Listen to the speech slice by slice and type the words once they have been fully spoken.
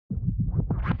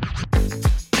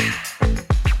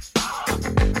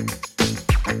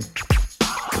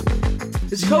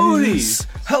It's Cody.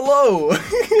 Hello.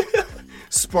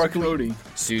 Sparkling, Cody.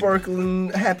 sparkling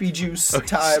happy juice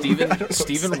time.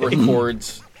 Steven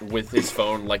records with his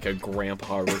phone like a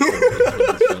grandpa records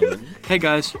with his phone. Hey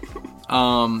guys.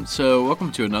 So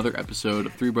welcome to another episode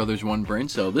of Three Brothers One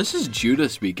Braincell. This is Judah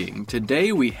speaking.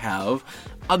 Today we have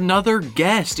another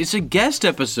guest. It's a guest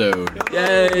episode.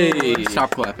 Yay! Stop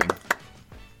clapping.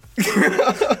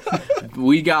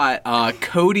 We got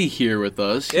Cody here with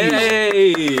us.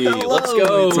 Yay! Let's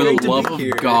go. For the Great to love be of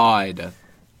here. God.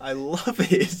 I love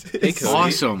it. It's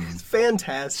awesome. It's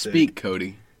fantastic. Speak,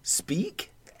 Cody.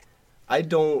 Speak? I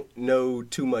don't know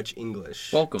too much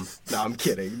English. Welcome. No, I'm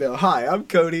kidding. No, hi, I'm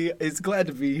Cody. It's glad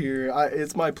to be here.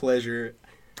 It's my pleasure.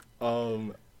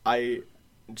 I'd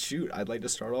like to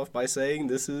start off by saying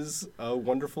this is a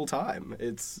wonderful time.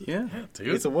 It's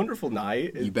a wonderful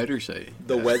night. You better say.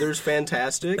 The weather's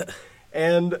fantastic,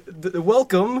 and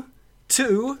welcome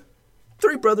to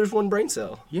Three Brothers One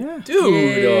Braincell. Yeah.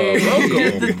 Dude, welcome. He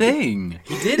did the thing.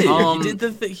 He did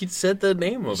it. He said the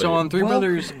name of it. So on Three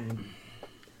Brothers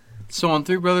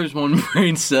One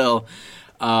Braincell,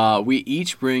 we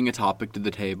each bring a topic to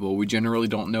the table. We generally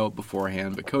don't know it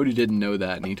beforehand, but Cody didn't know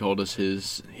that, and he told us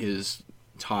his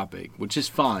topic, which is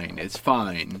fine. It's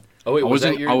fine. Oh wait,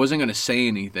 I wasn't gonna say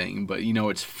anything, but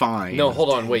it's fine. No, hold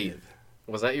on, wait.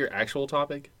 Was that your actual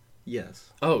topic? Yes.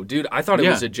 Oh, dude, I thought it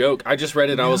was a joke. I just read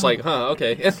it and I was like, huh,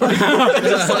 okay.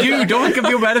 Dude, don't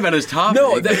feel bad about his topic.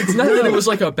 No, it's not that it was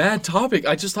like a bad topic.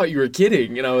 I just thought you were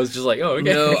kidding, and I was just like, oh,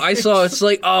 okay. No, I saw it's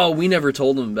like, we never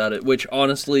told him about it, which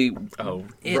honestly,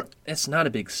 it's not a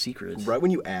big secret. Right when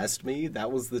you asked me,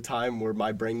 that was the time where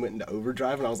my brain went into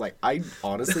overdrive, and I was like, I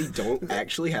honestly don't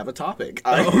actually have a topic.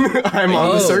 I'm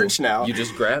on the search now. You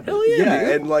just grabbed it.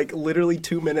 Yeah, and like literally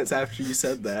 2 minutes after you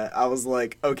said that, I was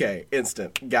like, okay,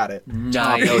 instant, got it.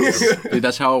 Nice. Dude,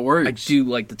 that's how it works. I do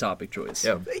like the topic choice.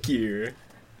 Yeah. Thank you.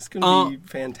 It's gonna be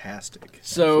fantastic.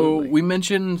 So we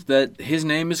mentioned that his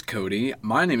name is Cody.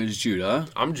 My name is Judah,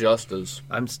 I'm Justice.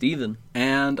 I'm Steven.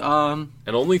 and And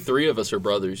only 3 of us are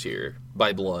brothers here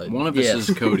by blood. one of us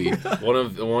is Cody.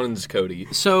 One's Cody.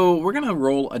 So we're gonna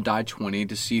roll a die 20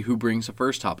 to see who brings the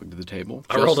first topic to the table.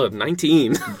 I rolled a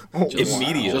 19 Just-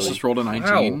 immediately. Justice rolled a 19.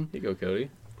 Wow. Here you go, Cody.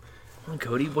 Come on,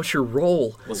 Cody, what's your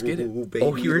roll? Let's get it. Ooh, baby,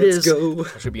 Oh, here it let's is. Go.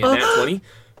 That should be a nat 20.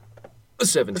 A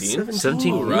 17.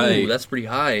 17. All right. Ooh, that's pretty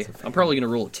high. I'm probably going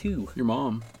to roll a 2. Your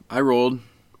mom. I rolled.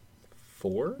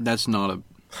 4? That's not a.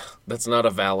 That's not a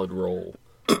valid roll.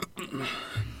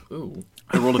 Ooh.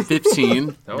 I rolled a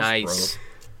 15. That was Nice.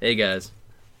 Hey, guys.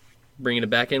 Bringing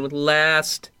it back in with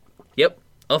last. Yep,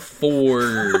 a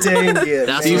 4. Dang it.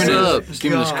 That's man. what's up.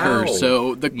 Steven is cursed.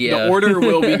 So the Yeah. order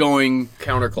will be going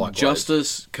counterclockwise.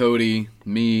 Justice, Cody,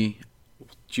 me,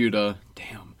 Judah.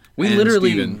 Damn. We and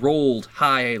literally Steven. rolled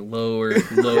high, lower,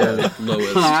 low,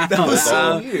 lowest. That was so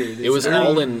all- weird. It was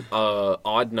all in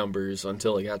odd numbers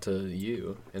until it got to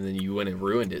you, and then you went and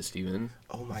ruined it, Steven.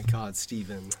 Oh my God,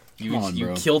 Steven. You, Come on, you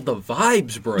bro. killed the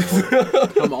vibes, bro.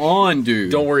 Come on,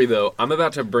 dude. Don't worry, though. I'm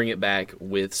about to bring it back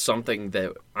with something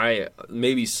that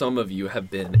maybe some of you have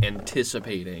been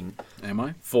anticipating Am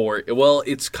I? for. Well,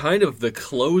 it's kind of the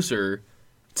closer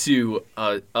to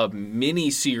a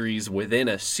mini-series within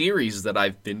a series that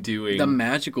I've been doing. The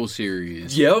magical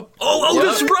series. Yep. Oh,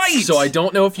 that's right! So I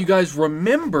don't know if you guys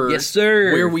remember Yes,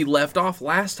 sir. where we left off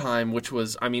last time, which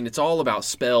was, it's all about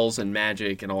spells and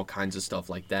magic and all kinds of stuff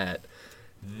like that.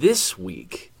 This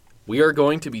week, we are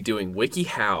going to be doing Wiki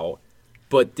How,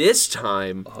 but this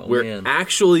time, we're man.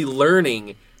 actually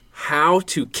learning how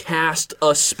to cast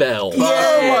a spell. Oh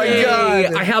my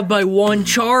God. I have my 1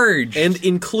 charge. And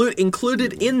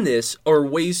included in this are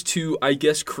ways to, I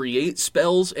guess, create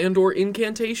spells and or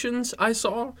incantations, I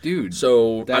saw. Dude.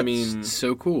 So, That's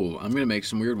so cool. I'm going to make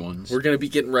some weird ones. we're going to be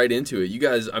getting right into it. You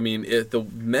guys, the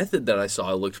method that I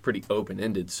saw looked pretty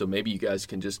open-ended, so maybe you guys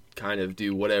can just kind of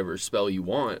do whatever spell you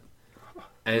want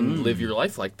and live your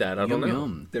life like that. I don't know.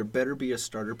 Yum. There better be a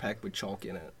starter pack with chalk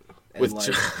in it. And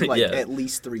With yeah. at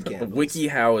least 3 candles.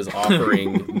 WikiHow is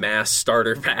offering mass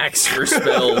starter packs for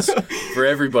spells for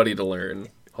everybody to learn.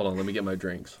 Hold on, let me get my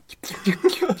drinks. Take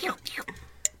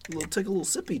a little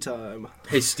sippy time.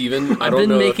 Hey, Steven, I've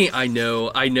been making. I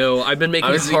know. I've been making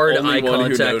was the hard only eye one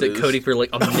who contact at noticed. Cody for like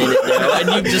a minute now, and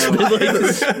you've just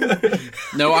been like,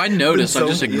 No, I noticed. I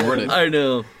just ignored it. I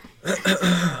know,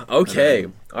 Okay,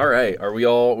 all right. Are we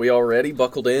all ready?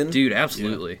 Buckled in? dude.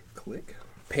 Absolutely. Click.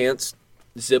 Pants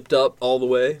zipped up all the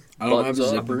way? I don't have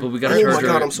Buttons a up? zipper. But we gotta Oh my charge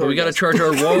God, our. I'm sorry, we gotta guys. charge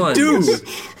our wands, Dude. it.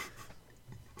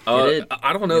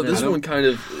 I don't know. This I don't- one kind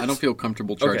of... I don't feel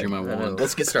comfortable charging my know. wand.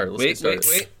 Let's get started. Let's Wait, get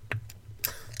started.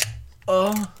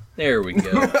 wait. There we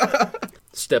go.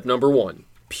 Step number 1.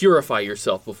 Purify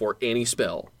yourself before any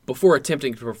spell. Before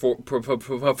attempting to perform...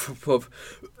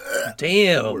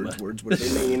 Damn. Words, what do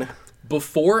they mean?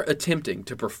 Before attempting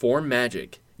to perform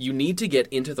magic, you need to get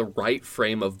into the right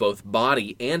frame of both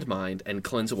body and mind and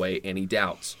cleanse away any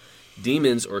doubts,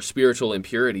 demons, or spiritual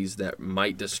impurities that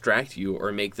might distract you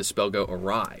or make the spell go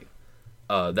awry.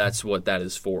 That's what that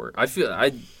is for.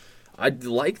 I'd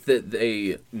like that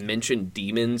they mention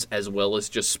demons as well as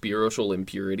just spiritual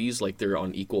impurities, like they're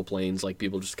on equal planes, like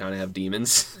people just kind of have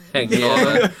demons hanging on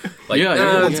them. Like,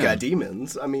 Everyone's got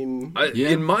demons. I mean...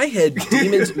 In my head,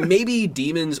 maybe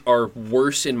demons are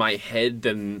worse in my head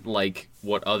than, like,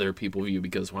 what other people view,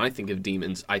 because when I think of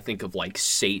demons, I think of, like,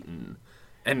 Satan.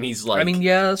 And he's like... I mean,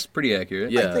 yeah, that's pretty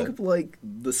accurate. Yeah. I think of, like,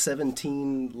 the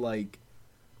 17, like,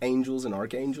 angels and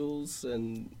archangels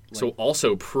and... Like, so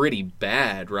also pretty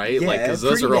bad, right? yeah, like, because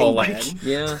those are all, like...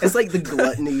 Yeah. It's like the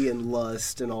gluttony and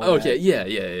lust and all Okay, that.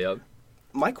 yeah.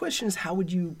 My question is, how would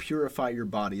you purify your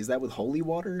body? Is that with holy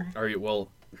water? All right, well...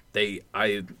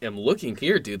 I am looking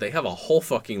here, dude. They have a whole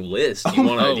fucking list. Do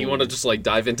you want to just like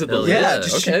dive into the list? Yeah,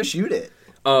 just okay. shoot it.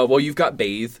 Well, you've got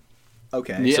bathe.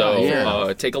 Okay. Yeah,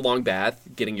 So take a long bath,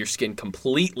 getting your skin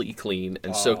completely clean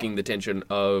and soaking the tension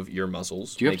of your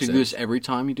muscles. Do you have Makes to do sense. this every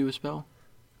time you do a spell?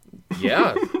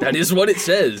 Yeah, that is what it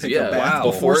says. Take a Yeah, bath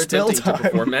before before spell attempting to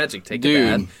time. perform magic, take Dude.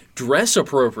 a bath. Dress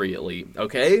appropriately,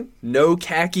 okay? No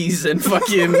khakis and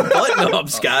fucking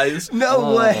button-ups, guys.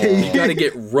 No way. You gotta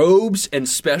get robes and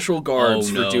special guards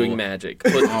Oh, for no. doing magic.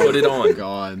 Put it Oh, on.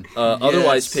 God.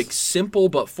 Otherwise, Yes. pick simple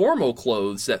but formal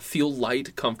clothes that feel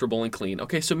light, comfortable, and clean.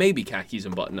 Okay, so maybe khakis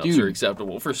and button-ups Dude, are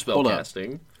acceptable for hold up.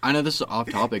 spellcasting. I know this is off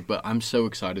topic, but I'm so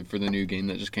excited for the new game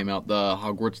that just came out, the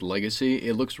Hogwarts Legacy.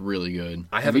 It looks really good.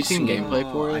 I Have you haven't seen seen it.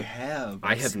 gameplay for I it? have.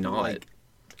 I have It's not. Like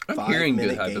I'm 5 hearing good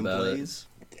minute hype about it. gameplays.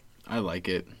 I like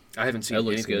it. I haven't seen That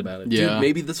looks anything good. about it. Yeah. Dude,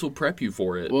 maybe this will prep you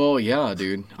for it. Well, yeah,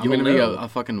 dude. I'm You going to will be know. a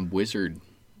fucking wizard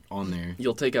on there.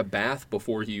 You'll take a bath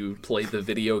before you play the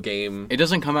video game. It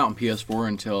doesn't come out on PS4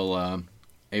 until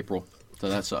April, so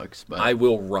that sucks. But I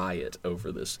will riot over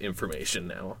this information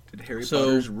now. Did Harry So,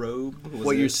 Potter's robe? Was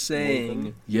What it you're woven?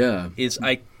 saying yeah. is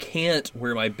I can't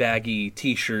wear my baggy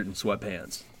T-shirt and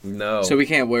sweatpants. No. So we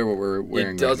can't wear what we're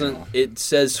wearing. it doesn't. Right now. It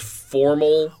says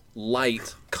formal,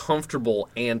 light, comfortable,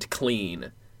 and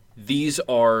clean. These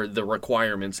are the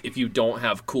requirements if you don't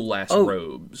have cool ass Oh.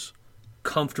 robes,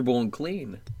 Comfortable and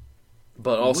clean.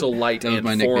 but also light That was and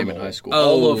my nickname formal. in high school.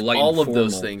 Oh, light and all of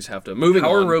those formal. things have to. Moving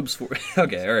How are on. robes for?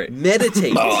 Okay, all right.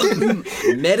 Meditate.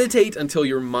 Meditate until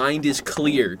your mind is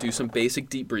clear. Do some basic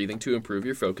deep breathing to improve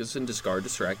your focus and discard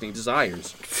distracting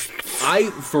desires. I,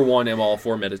 for one, am all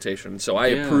for meditation, so I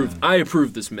Yeah.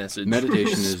 approve this message.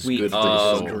 Meditation is Sweet. good for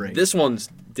the soul. Great. This one's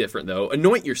different though.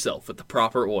 Anoint yourself with the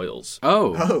proper oils.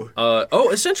 Oh,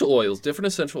 Essential oils. Different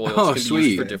essential oils Oh, can be sweet.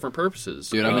 used for different purposes.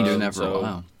 dude, I've been doing that for so, a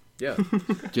while. Yeah.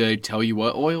 Do they tell you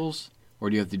what oils, or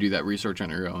do you have to do that research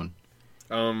on your own?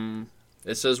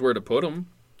 It says where to put them.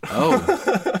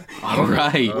 Oh, all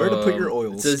right. Where to put your It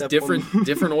oils? says Step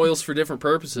different oils for different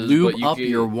purposes. Lube but you up can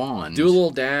your wand. Do a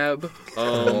little dab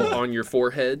on your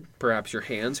forehead, perhaps your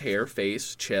hands, hair,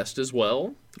 face, chest as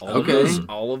well. Okay.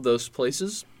 All of those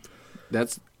places.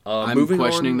 That's. I'm moving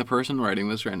questioning on. the person writing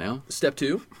this right now. Step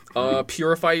 2,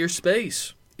 purify your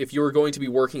space. If you're going to be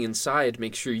working inside,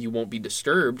 make sure you won't be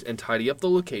disturbed and tidy up the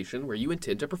location where you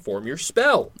intend to perform your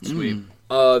spell. Sweet.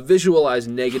 Visualize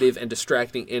negative and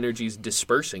distracting energies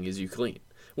dispersing as you clean.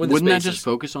 When the Wouldn't that space just is-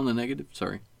 focus on the negative?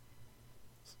 Sorry.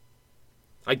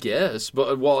 I guess,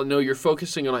 but no, you're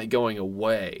focusing on it going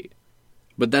away.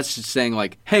 But that's just saying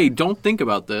like, hey, don't think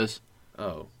about this.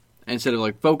 Oh. Instead of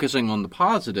like focusing on the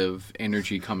positive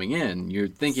energy coming in, you're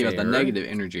thinking about the Fair. negative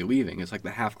energy leaving. It's like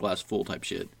the half glass full type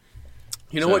shit.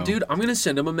 You know what, So- dude? I'm going to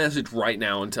send him a message right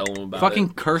now and tell him about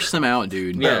Fucking it. curse them out,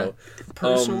 dude. Yeah.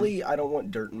 Personally, I don't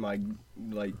want dirt in my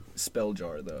like spell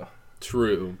jar though.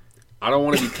 True. I don't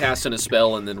want to be casting a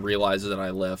spell and then realize that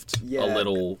I left Yeah. a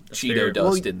little Cheeto fair.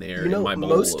 dust Well, in there you know, in my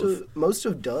bowl most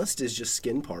of dust is just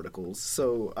skin particles.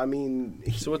 So I mean,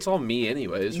 So it's all me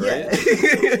anyways, right? yeah.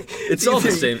 It's all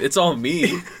the same. It's all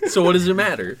me. So what does it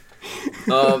matter?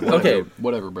 Okay.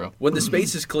 Whatever, bro. When the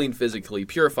space is clean physically,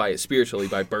 purify it spiritually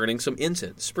by burning some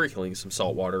incense, sprinkling some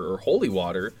salt water or holy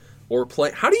water, or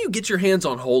How do you get your hands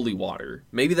on holy water?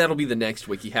 Maybe that'll be the next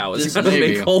WikiHow. Is This- how to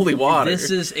maybe. make holy water. This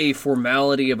is a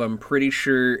formality of, I'm pretty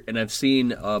sure, and I've seen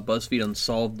BuzzFeed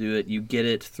Unsolved do it, you get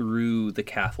it through the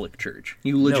Catholic Church.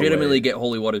 You legitimately way. get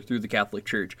holy water through the Catholic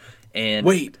Church. And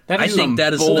Wait, that I is think some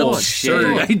that is an bullshit.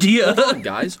 absurd idea. Hold on,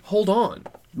 guys. Hold on.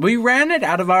 We ran it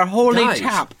out of our holy Guys.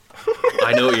 tap.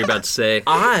 I know what you're about to say.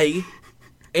 I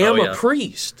am Oh, yeah. a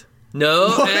priest.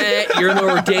 No, you're an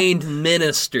ordained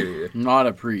minister. Not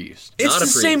a priest. It's Not the a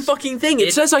same priest. fucking thing.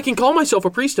 It says I can call myself a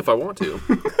priest if I want to.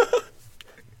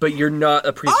 But you're not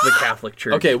a priest of the Catholic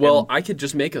Church. Okay, well, I could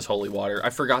just make us holy water. I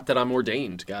forgot that I'm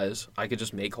ordained, guys. I could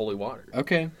just make holy water.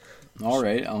 Okay. All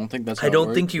right. I don't think that's how I it don't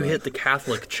works, think you but- hit the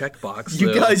Catholic checkbox.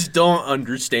 You though. guys don't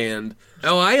understand.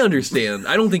 Oh, I understand.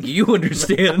 I don't think you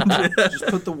understand. Just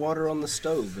put the water on the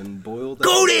stove and boil that.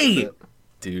 Cody!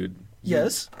 Dude.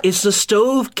 Yes. Is the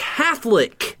stove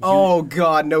Catholic? Oh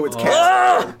God, no! It's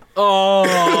Catholic.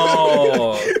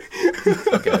 Oh!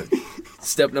 Okay.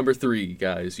 Step number 3,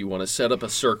 guys. You want to set up a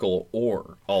circle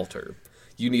or altar.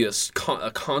 You need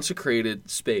a consecrated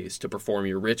space to perform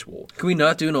your ritual. Can we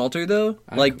not do an altar, though?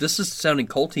 Like, this is sounding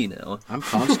culty now. I'm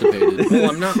constipated. Well,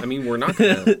 I'm not. I mean, we're not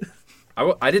gonna.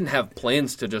 I didn't have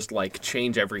plans to just like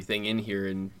change everything in here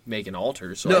and make an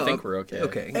altar, so I think we're okay.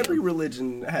 Okay. Every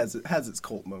religion has its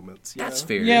cult moments. You That's know?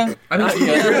 fair. Yeah. I mean,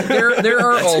 there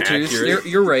are That's altars. accurate.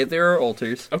 You're right, there are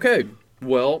altars. Okay.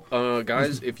 Well,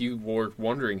 guys, if you were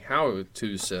wondering how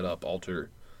to set up altar,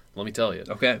 let me tell you.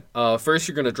 Okay. First,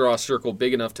 you're gonna draw a circle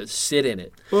big enough to sit in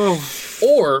it,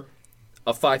 or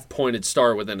a 5-pointed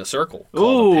star within a circle. called a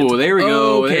Oh, pentacle. there we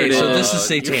go. Okay, There it so is. this is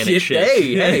satanic shit.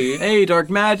 Hey. Hey, dark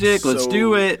magic. Let's So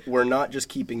do it. We're not just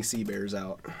keeping sea bears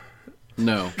out.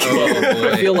 No.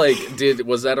 I feel like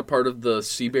was that a part of the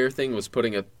sea bear thing? Was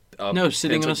putting a No,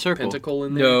 sitting in a circle. pentacle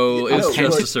in there? No, it was No,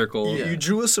 just like, a circle. Yeah. You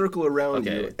drew a circle around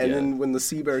Okay, you, and yeah. then when the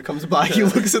sea bear comes by, he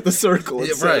looks at the circle and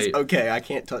Yeah, says, right. "Okay, I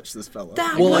can't touch this fella."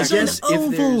 Well, I guess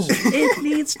if there's, it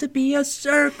needs to be a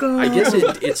circle. I guess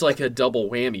it's like a double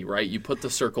whammy, right? You put the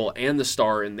circle and the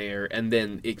star in there, and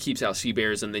then it keeps out sea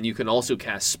bears, and then you can also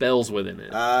cast spells within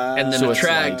it. and then So it's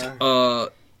attract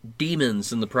like-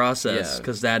 demons in the process, Yeah.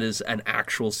 because that is an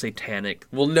actual satanic.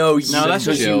 Well, no, that's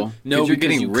because chill. no, 'Cause you're because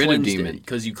getting you rid of cleansed demon.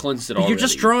 because you cleansed it already. You're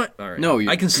just drawing. All right. No,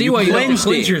 I can see why you have to cleansed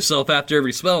cleanse it. yourself after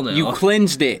every spell now. You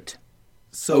cleansed it.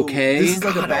 So Okay. this is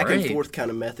like a God, back and alright. forth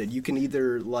kind of method. You can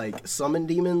either like summon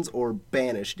demons or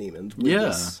banish demons. with Yeah.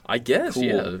 this. I guess, Cool.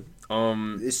 yeah.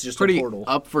 It's just a Pretty portal.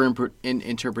 up for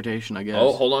interpretation, I guess.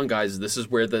 Oh, hold on, guys. This is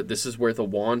where the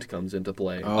wand comes into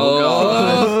play. Oh,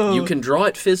 God. You can draw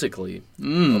it physically,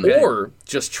 or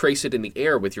just trace it in the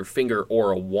air with your finger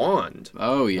or a wand.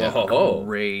 Oh, yeah. Oh,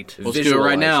 Great. Let's do it Visualize.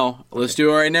 right now. Let's do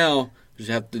it right now.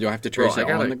 Do I have to trace Bro,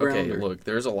 it on the ground? Okay, or- look,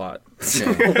 there's a lot.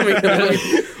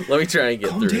 let me try and get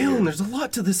Calm through down. here. There's a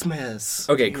lot to this mess.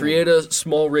 Okay, create a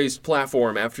small raised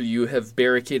platform after you have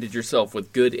barricaded yourself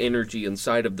with good energy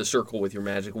inside of the circle with your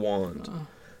magic wand.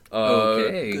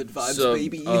 Okay. Good vibes,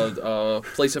 baby.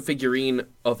 Place a figurine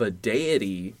of a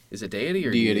deity. Is it deity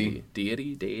or Deity.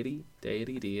 Deity? Deity?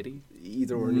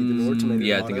 Either or, neither or. Tomato.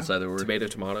 Yeah, I think tomato. it's either or.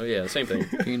 Tomato? Yeah, same thing.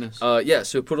 Penis. Yeah,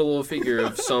 so put a little figure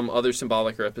of some other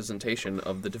symbolic representation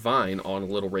of the divine on a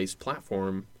little raised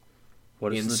platform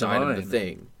What is inside the of the divine?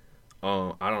 thing.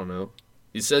 I don't know.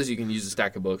 It says you can use a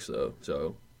stack of books, though,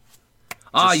 so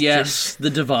Yes, just- the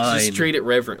divine. just treat it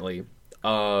reverently.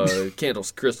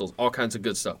 Candles, crystals, all kinds of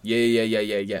good stuff.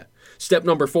 Yeah. Step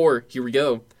number 4, here we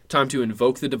go. Time to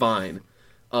invoke the divine.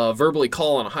 Verbally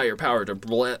call on a higher power to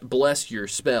bless your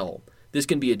spell. This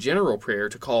can be a general prayer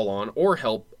to call on or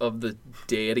help of the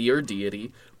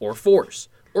deity or force.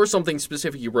 Or something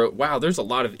specific you wrote. Wow, there's a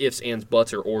lot of ifs, ands,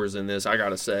 buts, or ors in this, I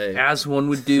gotta say. As one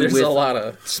would do There's with a lot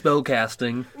of... spell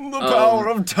casting. The power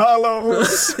of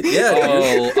Talos.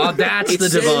 Yeah, That's It the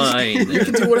says divine. You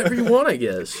can do whatever you want, I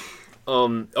guess.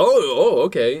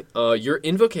 Okay. Your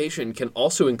invocation can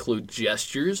also include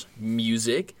gestures,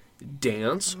 music,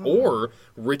 dance, or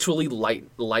ritually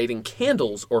lighting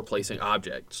candles or placing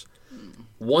objects.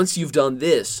 Once you've done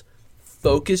this,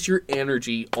 focus your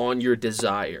energy on your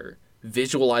desire.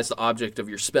 Visualize the object of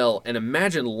your spell and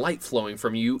imagine light flowing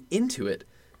from you into it.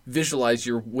 Visualize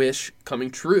your wish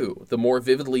coming true. The more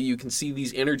vividly you can see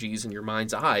these energies in your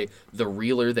mind's eye, the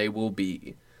realer they will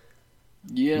be.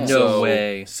 Yeah. No So-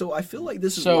 way. So I feel like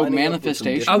this is So lining up with some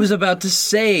manifestation- different- I was about to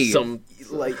say, Some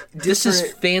like this is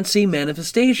different- fancy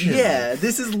manifestation. Yeah,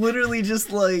 this is literally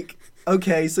just like,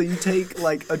 okay, so you take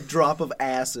like a drop of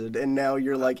acid and now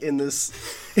you're like in this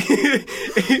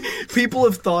people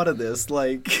have thought of this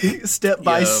like step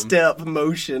by step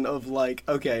motion of like,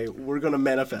 okay, we're going to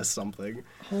manifest something.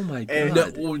 Oh my And-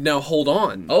 god. now hold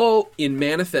on. Oh, In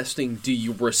manifesting, do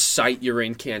you recite your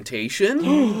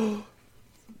incantation?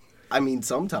 I mean,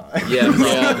 sometimes. Yeah,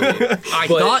 probably. I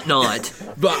But- thought not.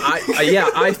 But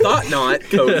I thought not,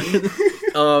 Cody.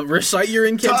 Recite your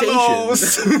incantation.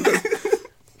 Talos!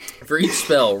 For each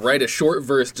spell, write a short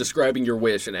verse describing your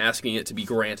wish and asking it to be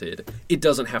granted. It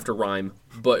doesn't have to rhyme,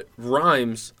 but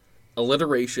rhymes,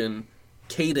 alliteration,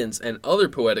 cadence, and other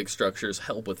poetic structures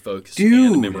help with focus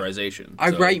Dude, and memorization.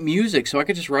 I So, write music, so I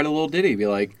could just write a little ditty, be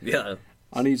like, Yeah.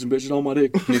 I need some bitches on my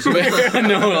dick. Need some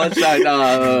no, that's not.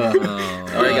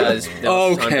 All right, guys.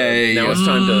 Okay. Now it's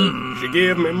time to. She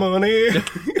give me money.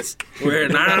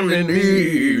 When I'm in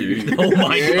need. Oh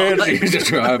my god. Jesus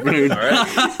happening. All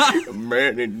right.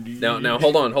 Man in need. Now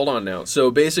hold on now.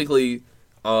 So basically,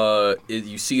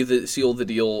 you seal the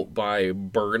deal by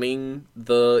burning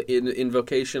the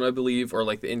invocation, I believe, or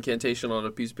like the incantation on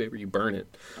a piece of paper. You burn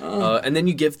it, and then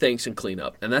you give thanks and clean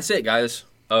up, and that's it, guys.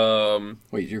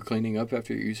 Wait, you're cleaning up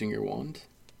after you're using your wand?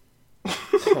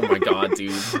 Oh my god,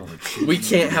 dude. We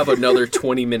can't have another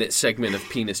 20-minute segment of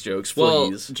penis jokes, please.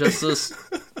 Well, Justice,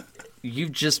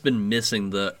 you've just been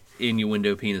missing the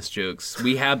innuendo penis jokes.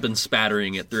 We have been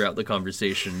spattering it throughout the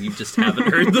conversation. You just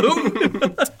haven't heard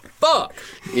them. Fuck!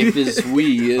 If it's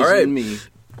we, is All right. me.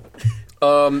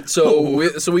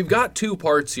 So we've got 2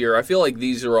 parts here. I feel like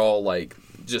these are all like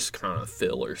just kind of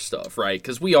filler stuff, right?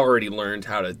 Because we already learned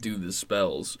how to do the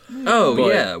spells. Oh, But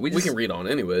yeah. we can read on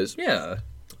anyways. Yeah.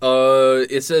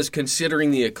 It says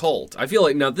considering the occult. I feel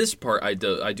like now this part I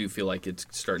do feel like it's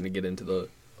starting to get into the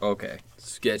Okay.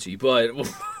 sketchy, but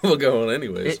we'll go on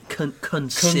anyways.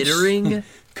 Considering...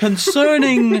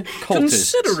 Concerning cultists.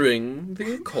 Considering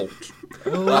the occult.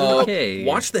 Okay.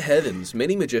 Watch the heavens.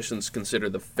 Many magicians consider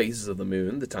the phases of the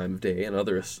moon, the time of day, and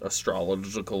other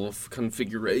astrological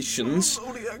configurations.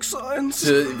 Zodiac signs.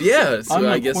 So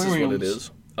I guess is what it Aquariums.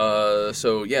 is.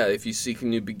 So yeah, if you seek a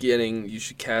new beginning, you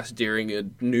should cast during a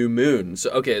new moon.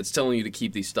 So okay, it's telling you to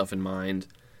keep these stuff in mind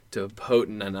to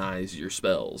potentize your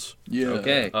spells. Yeah.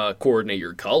 Okay. Coordinate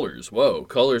your colors. Whoa,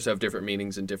 colors have different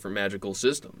meanings in different magical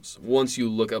systems. Once you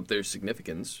look up their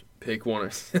significance, pick one.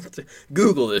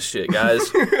 Google this shit,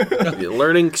 guys.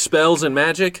 Learning spells and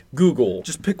magic. Google.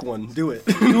 Just pick one. Do it.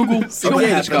 Google. Show me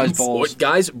this guy's balls. What,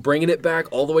 guys, bringing it back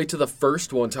all the way to the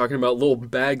first one, talking about little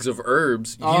bags of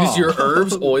herbs. Use your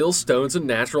herbs, oils, stones, and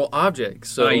natural objects.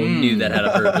 So, I knew that had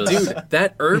a purpose. dude,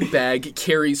 that herb bag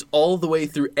carries all the way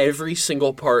through every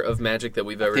single part of magic that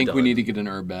we've ever I think done. we need to get an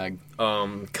herb bag.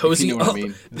 Cozy. if you know what I up.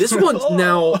 mean. This one's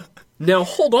now.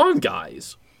 Hold on,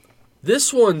 guys.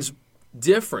 This one's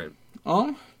different.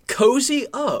 Oh? Cozy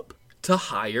up to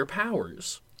higher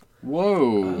powers.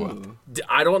 Whoa.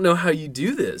 I don't know how you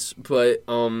do this, but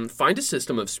find a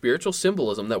system of spiritual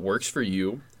symbolism that works for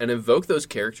you and invoke those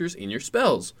characters in your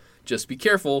spells. Just be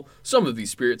careful. Some of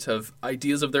these spirits have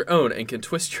ideas of their own and can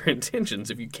twist your intentions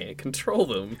if you can't control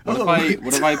them. What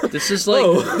if I... This is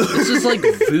like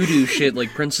voodoo shit, like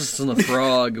Princess and the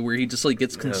Frog, where he just like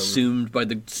gets consumed by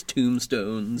the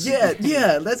tombstones. Yeah,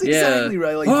 that's exactly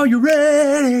right. Like, Oh, you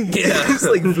ready? Yeah. it's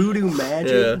like voodoo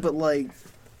magic, Yeah. but like,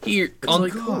 Here, oh on my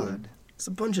god, it's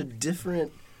a bunch of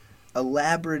different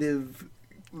elaborative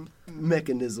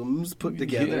mechanisms put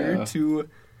together Yeah. to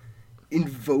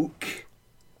invoke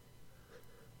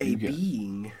a You get-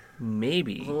 being.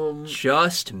 maybe,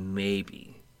 just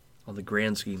maybe, on the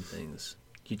grand scheme of things,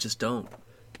 you just don't.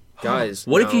 Guys,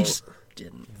 What if you now, just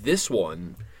didn't this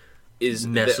one is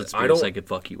mess with spirits that could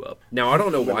fuck you up? Now I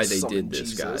don't know why gonna they summon did this,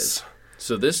 Jesus. guys.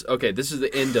 So this is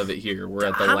the end of it here. We're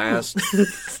at the last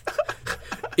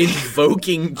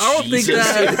invoking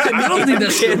Jesus. I don't think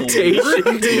that's gonna incantation,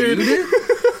 work, dude.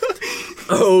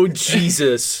 Oh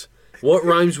Jesus. What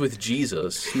rhymes with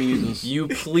Jesus? Jesus. You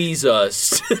please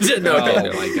us. No.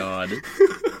 Oh my god.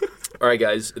 All right,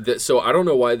 guys. So I don't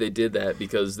know why they did that,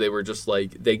 because they were just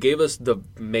like, they gave us the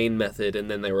main method, and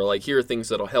then they were like, here are things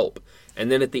that'll help.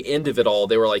 And then at the end of it all,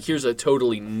 they were like, here's a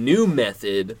totally new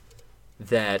method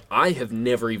that I have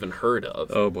never even heard of.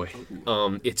 Oh boy.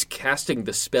 It's casting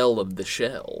the spell of the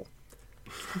shell.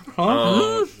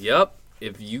 Huh? Yep.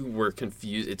 If you were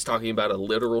confused, it's talking about a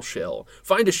literal shell.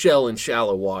 Find a shell in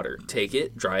shallow water. Take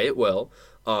it, dry it well.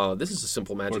 This is a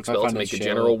simple What magic if I spell to find a make a shell?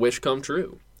 general wish come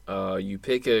true. You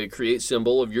pick a create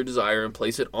symbol of your desire and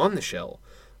place it on the shell.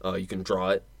 You can draw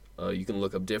it. You can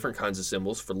look up different kinds of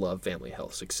symbols for love, family,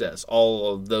 health, success,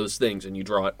 all of those things, and you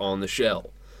draw it on the shell.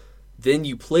 Then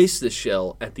you place the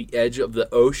shell at the edge of the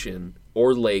ocean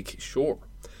or lake shore.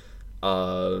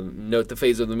 Note the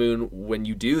phase of the moon when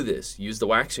you do this. Use the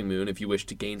waxing moon if you wish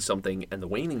to gain something, and the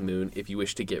waning moon if you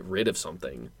wish to get rid of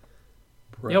something.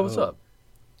 Yeah, what's up?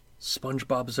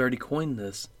 SpongeBob has already coined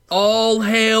this. All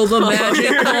hail the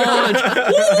magic conch!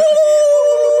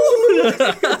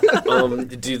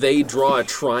 Do they draw a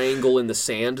triangle in the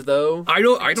sand though? I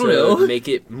don't to know. make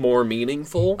it more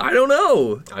meaningful? I don't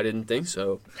know. I didn't think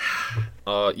so.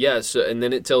 So and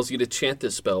then it tells you to chant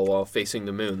this spell while facing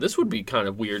the moon. This would be kind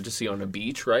of weird to see on a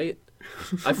beach, right?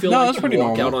 I feel No, like that's you pretty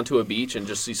walk normal. out onto a beach and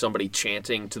just see somebody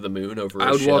chanting to the moon over a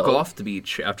I would shell. walk off the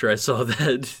beach after I saw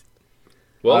that.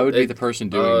 Well, I would be the person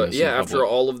doing this. Yeah, in after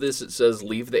public. all of this, it says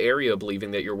leave the area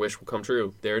believing that your wish will come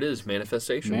true. There it is,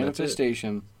 manifestation. That's it.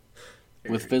 Manifestation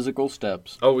with physical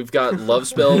steps. Oh, we've got love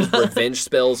spells, revenge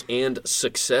spells, and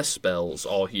success spells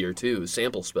all here, too.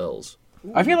 Sample spells.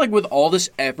 I feel like with all this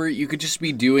effort, you could just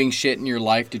be doing shit in your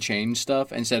life to change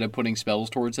stuff instead of putting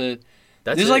spells towards it.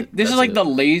 That's This is it. like this is That's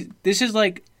like it. this is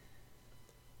like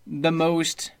the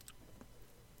most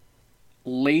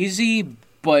lazy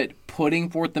but putting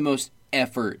forth the most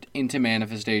effort into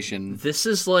manifestation. This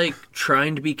is like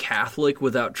trying to be Catholic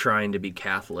without trying to be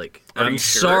Catholic. Are I'm you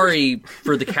sure? sorry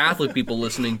for the Catholic people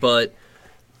listening, but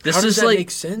this How does is that like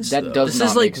make sense, that though? does this not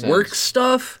is like make sense. work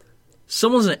stuff.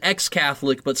 Someone's an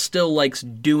ex-Catholic but still likes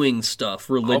doing stuff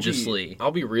religiously.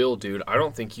 I'll be real, dude. I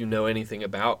don't think you know anything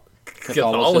about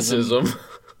Catholicism. Catholicism.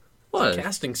 What?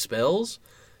 Casting spells?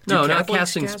 Do No, not Catholics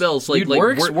casting cast- spells. Like, Dude,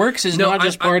 like works is No, not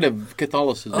just part of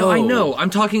Catholicism. No, I Oh. know. I'm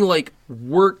talking like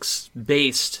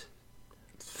works-based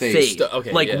faith.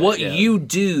 Okay, like yeah, what yeah. you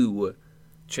do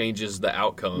Changes the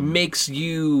outcome makes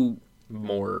you.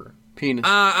 more. Penis.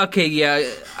 Okay, yeah.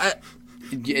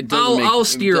 It doesn't make- I'll it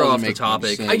steer doesn't off the make much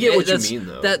topic. sense. I get what you That's- mean,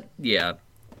 though. Yeah.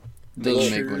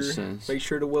 Doesn't make much sense. Make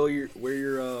sure to wear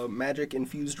your magic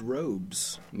infused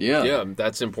robes. Yeah. Yeah,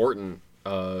 that's important.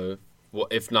 Well,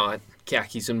 if not,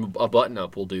 khakis and a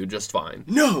button-up will do just fine.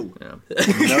 No, No.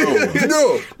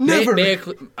 no, never.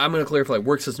 I'm going to clarify.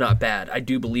 Works is not bad. I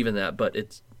do believe in that, but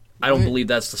I don't believe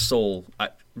that's the sole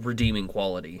redeeming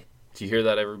quality. Do you hear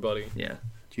that, everybody? Yeah.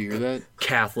 Do you hear that?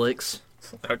 Catholics.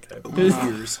 Okay.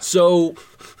 Ears. So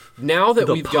now that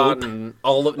The we've Pope. gotten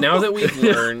now that we've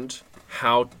learned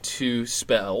how to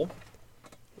spell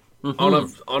on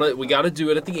a we got to do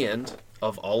it at the end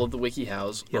of all of the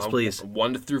WikiHows. Yes, please.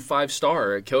 1 through 5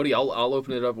 star. Cody, I'll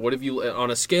open it up. What have you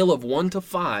on a scale of 1 to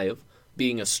 5,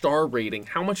 being a star rating?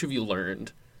 How much have you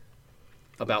learned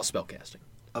about spellcasting?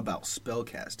 About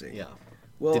spellcasting. Yeah.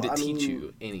 Well, Did it I teach mean-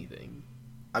 you anything?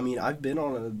 I mean, I've been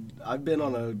on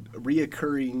a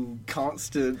reoccurring,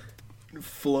 constant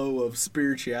flow of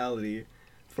spirituality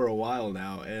for a while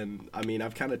now, and I mean,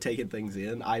 I've kind of taken things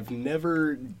in. I've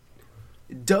never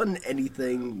done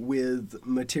anything with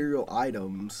material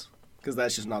items because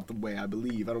that's just not the way I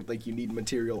believe. I don't think you need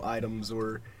material items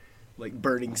or like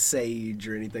burning sage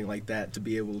or anything like that to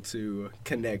be able to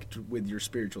connect with your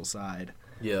spiritual side.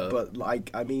 Yeah. But like,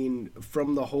 I mean,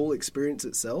 from the whole experience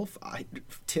itself,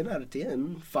 10 out of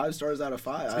 10, 5 stars out of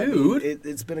 5. I mean, Dude.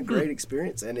 it's been a great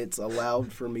experience, and it's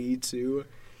allowed for me to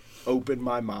open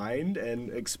my mind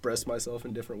and express myself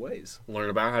in different ways.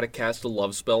 Learn about how to cast a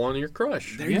love spell on your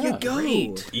crush. There Yeah, you go.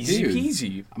 great. Easy Dude.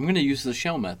 peasy. I'm gonna use the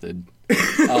shell method.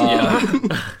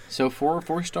 Yeah. So four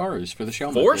stars for the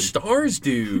shell 4 method. stars,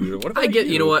 dude. What about I get.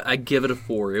 You know what? I give it a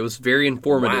 4. It was very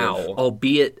informative, Wow.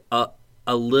 albeit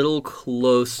a little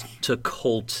close to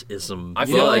cultism. I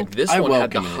feel Well, like this I one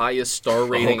had the welcome it. highest star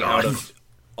rating God. out of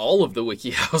all of the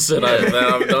WikiHows that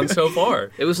I've done so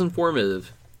far. it was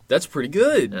informative. That's pretty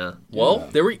good. Yeah. Well,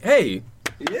 hey,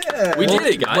 Yeah. we did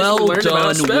it, guys. We Well learned about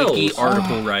done, spells. Wiki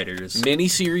article writers.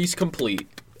 Mini-series complete.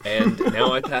 And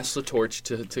now I pass the torch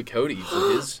to Cody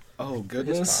for his... Oh,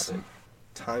 goodness. topic.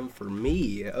 Time for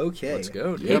me. Okay. Let's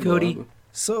go, dude. Hey, Cody.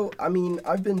 So, I mean,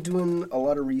 I've been doing a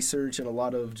lot of research and a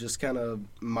lot of just kind of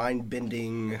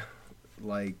mind-bending,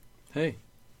 like, Hey.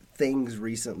 things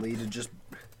recently to just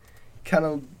kind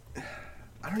of,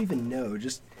 I don't even know,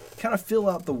 just kind of fill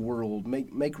out the world,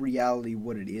 make reality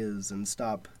what it is, and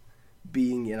stop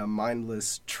being in a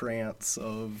mindless trance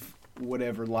of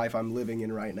whatever life I'm living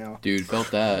in right now. Dude,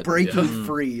 felt that. Breaking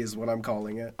free is what I'm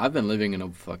calling it. I've been living in a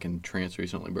fucking trance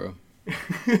recently, bro.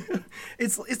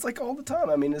 It's like all the time.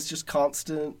 I mean, it's just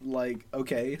constant, like,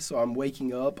 okay, so I'm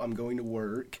waking up, I'm going to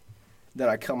work, then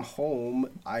I come home,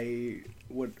 I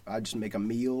just make a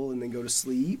meal and then go to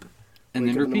sleep. And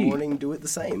Wake then up in the repeat. morning, do it the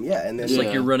same. Yeah, and then It's like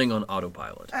Yeah. you're running on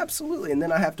autopilot. absolutely, and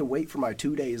then I have to wait for my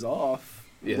 2 days off,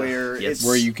 Yeah. where Yes. it's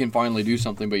Where you can finally do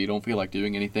something, but you don't feel like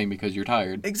doing anything because you're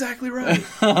tired. exactly right.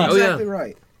 Oh, yeah. Exactly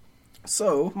right.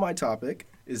 So my topic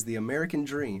is the American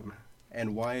dream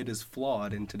and why it is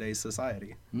flawed in today's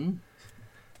society.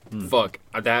 Fuck.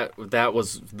 That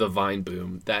was the Vine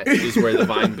Boom. That is where the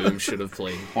Vine Boom should have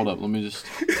played. Hold up, let me just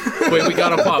Wait, we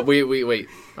got a pop. Wait.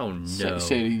 Oh no!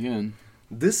 say it again.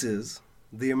 This is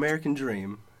the American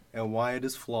dream and why it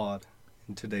is flawed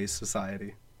in today's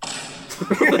society.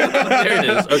 There it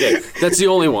is. Okay, that's the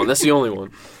only one.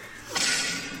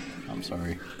 I'm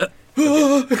sorry.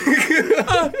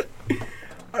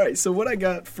 All right, so what I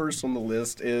got first on the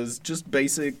list is just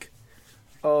basic.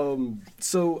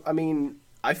 So, I mean,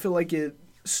 I feel like it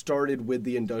started with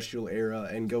the industrial era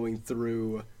and going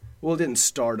through well, it didn't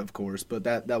start, of course, but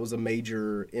that was a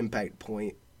major impact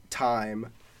point time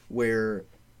where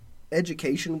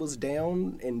education was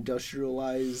down,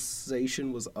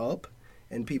 industrialization was up,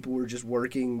 and people were just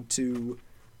working to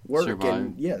work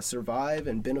and survive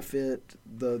and benefit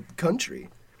the country.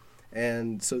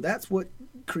 And so that's what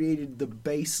created the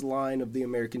baseline of the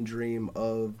American dream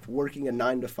of working a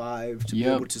 9 to 5 to be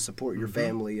able to support your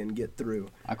family and get through.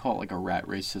 I call it like a rat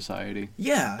race society.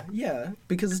 Yeah,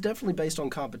 because it's definitely based on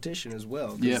competition as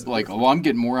well. Yeah, like, I'm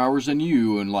getting more hours than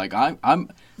you, and like I'm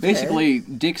basically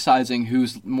dick sizing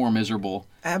who's more miserable.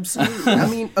 Absolutely. I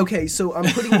mean, okay, so I'm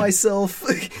putting myself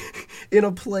in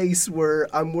a place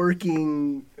where I'm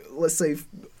working, let's say,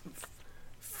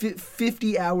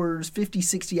 50 hours,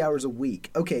 60 hours a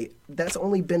week. Okay, that's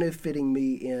only benefiting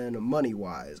me in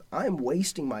money-wise. I'm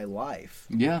wasting my life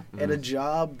at a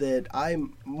job that I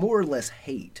more or less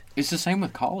hate. It's the same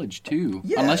with college, too.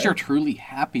 Yeah. Unless you're truly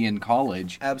happy in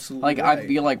college. Absolutely. Like, I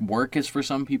feel like work is for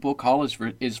some people, college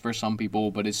is for some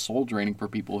people, but it's soul-draining for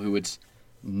people who it's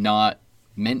not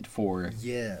meant for.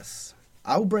 Yes.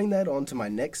 I'll bring that on to my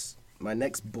next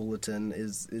bulletin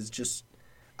is just...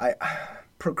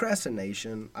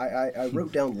 procrastination. I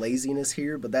wrote down laziness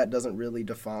here, but that doesn't really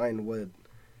define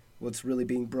what's really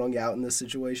being brung out in this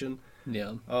situation.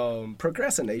 Yeah.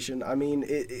 Procrastination, I mean,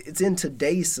 it's in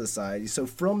today's society. So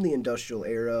from the industrial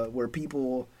era where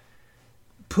people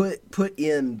put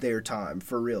in their time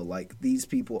for real, like these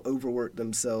people overworked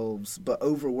themselves, but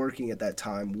overworking at that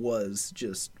time was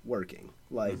just working.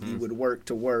 Like you would work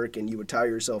to work and you would tire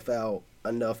yourself out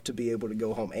enough to be able to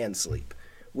go home and sleep.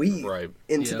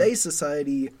 In today's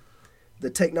society, the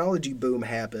technology boom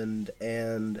happened,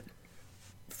 and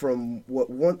from what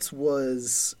once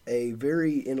was a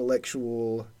very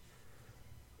intellectual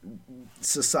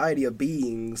society of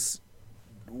beings,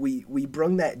 we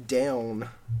brung that down,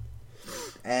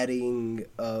 adding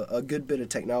a good bit of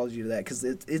technology to that, because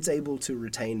it's able to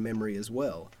retain memory as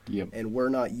well. Yep. And we're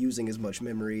not using as much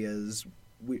memory as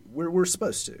we're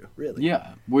supposed to, really.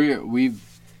 Yeah,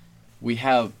 we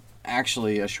have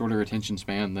actually a shorter attention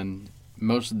span than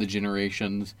most of the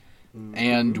generations,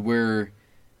 and we're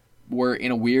in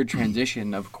a weird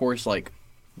transition. Of course, like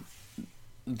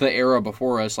the era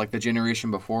before us, like the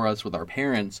generation before us with our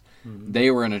parents,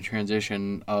 they were in a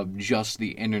transition of just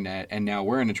the internet, and now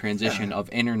we're in a transition of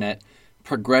internet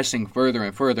progressing further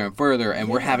and further and further, and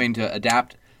we're having to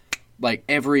adapt like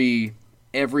every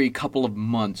couple of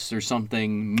months. There's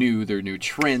something new. There are new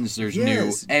trends. There's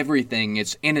new everything.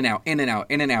 It's in and out, in and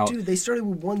out, in and out. Dude, they started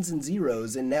with ones and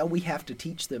zeros, and now we have to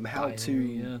teach them how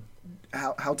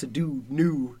to do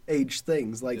new age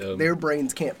things. Like their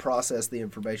brains can't process the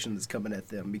information that's coming at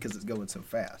them because it's going so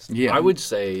fast. Yeah, I would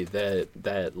say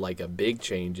that like a big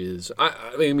change is,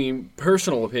 I mean,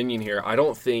 personal opinion here, I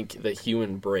don't think the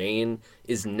human brain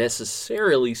is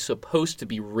necessarily supposed to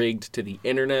be rigged to the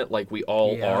internet like we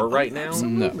all are right now.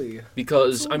 Absolutely. No.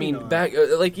 Because, Absolutely I mean, not. back,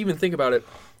 like, even think about it,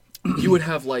 you would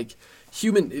have, like,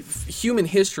 human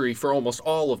history for almost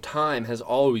all of time has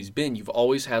always been, you've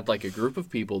always had like a group of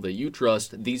people that you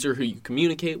trust. These are who you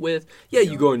communicate with.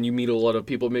 You go and you meet a lot of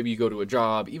people. Maybe you go to a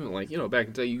job, even like, back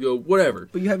in the day, you go whatever.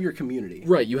 But you have your community.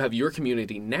 Right, you have your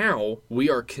community. Now we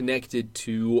are connected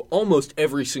to almost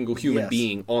every single human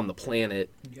being on the planet,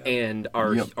 and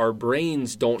our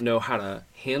brains don't know how to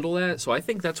handle that. So I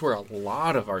think that's where a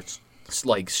lot of our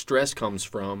like stress comes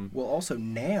from. Well, also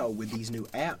now with these new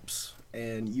apps,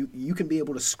 and you can be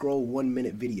able to scroll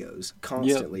 1-minute videos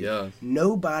constantly.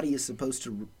 Nobody is supposed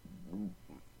to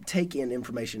take in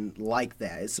information like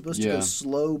that. It's supposed to go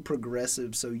slow,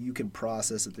 progressive, so you can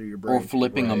process it through your brain. Or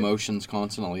flipping emotions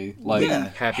constantly. Like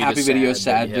happy to video,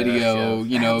 sad video,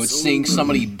 Absolutely. seeing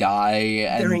somebody die,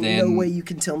 and there ain't then no way you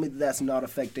can tell me that's not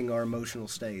affecting our emotional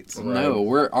states. No,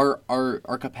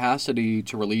 our capacity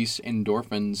to release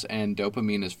endorphins and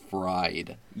dopamine is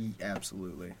fried.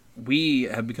 Absolutely. We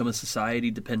have become a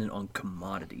society dependent on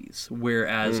commodities,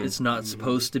 whereas it's not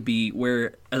supposed to be,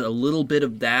 where a little bit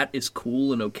of that is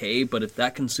cool and okay, but if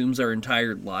that consumes our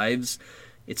entire lives,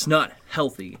 it's not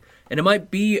healthy. And it might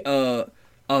be a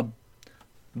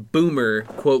boomer,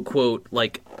 quote, quote,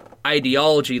 like,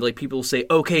 ideology, like people say,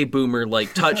 okay, boomer,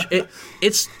 like, touch,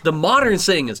 it's, the modern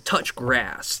saying is touch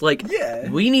grass. Like,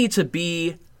 we need to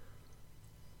be...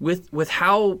 With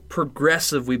how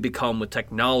progressive we become with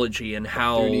technology and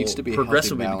how there needs to be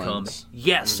progressive we healthy become, balance.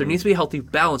 there needs to be a healthy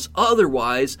balance.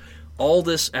 Otherwise, all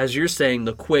this, as you're saying,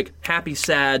 the quick, happy,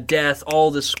 sad, death, all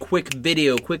this quick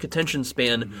video, quick attention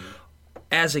span,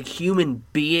 as a human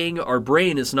being, our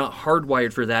brain is not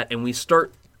hardwired for that, and we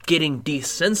start getting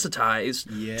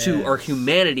desensitized to our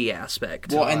humanity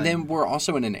aspect. Well, and then we're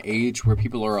also in an age where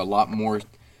people are a lot more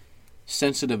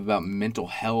sensitive about mental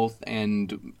health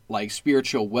and like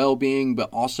spiritual well-being, but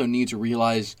also need to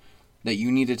realize that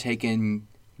you need to take in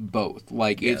both.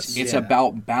 Like it's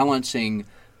about balancing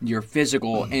your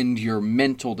physical and your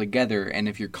mental together. And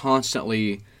if you're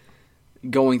constantly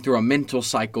going through a mental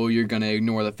cycle, you're going to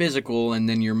ignore the physical, and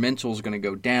then your mental is going to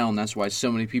go down. That's why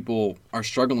so many people are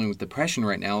struggling with depression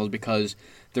right now, is because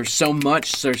there's so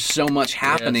much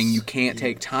happening. Yes. You can't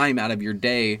take time out of your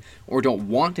day, or don't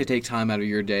want to take time out of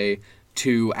your day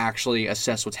to actually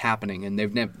assess what's happening. And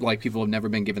people have never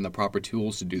been given the proper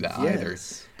tools to do that either.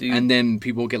 Dude. And then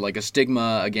people get like a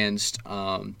stigma against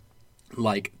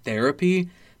like therapy,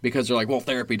 because they're like, well,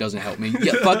 therapy doesn't help me.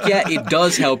 Yeah, fuck yeah, it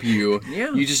does help you.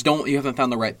 Yeah. You haven't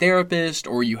found the right therapist,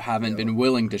 or you haven't been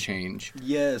willing to change.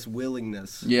 Yes,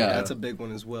 willingness. Yeah. That's a big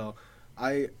one as well.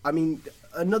 I mean,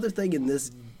 another thing in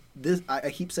this I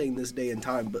keep saying this day and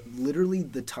time, but literally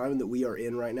the time that we are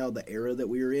in right now, the era that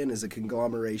we are in, is a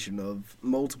conglomeration of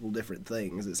multiple different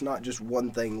things. It's not just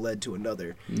one thing led to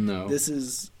another. No. This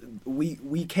is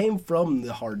we came from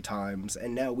the hard times,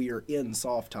 and now we are in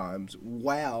soft times,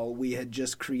 while we had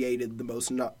just created the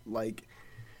most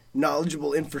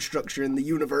knowledgeable infrastructure in the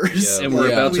universe. And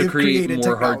we're about We to have create created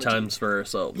more hard technology. times for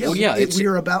ourselves. Yeah, Well, yeah, we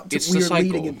are about to. it's We the are cycle.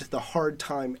 leading into the hard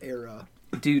time era.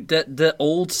 Dude, that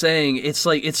old saying, it's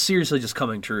seriously just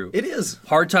coming true. It is.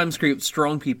 Hard times create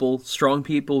strong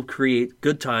people create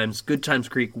good times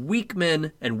create weak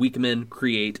men, and weak men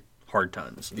create hard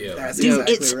times. Yeah. That's Dude,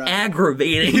 exactly it's right.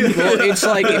 aggravating. Well, it's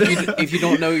like if you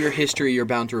don't know your history, you're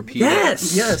bound to repeat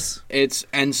Yes! Yes.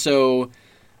 And so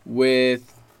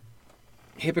with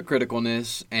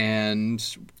hypocriticalness and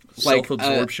like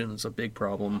Self-absorption is a big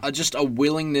problem. just a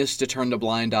willingness to turn a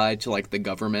blind eye to like the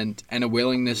government, and a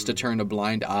willingness to turn a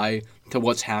blind eye to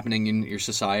what's happening in your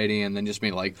society, and then just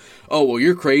being like, oh, well,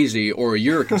 you're crazy, or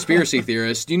you're a conspiracy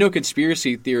theorist. Do you know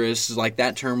conspiracy theorists, like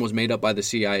that term was made up by the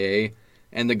CIA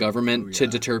and the government to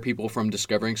deter people from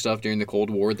discovering stuff during the Cold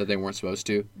War that they weren't supposed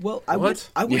to? Well, I would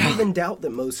even doubt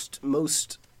that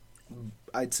most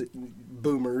I'd say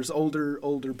boomers,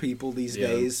 older people these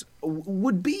days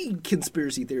would be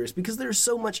conspiracy theorists, because there's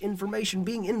so much information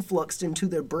being influxed into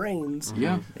their brains.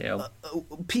 Yeah. Yeah.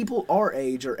 People our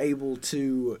age are able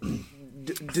to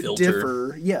Filter.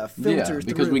 differ. Yeah, filter Yeah,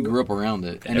 because we through. grew up around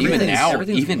it. And Everything's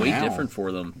even way now, different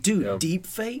for them. Dude, deep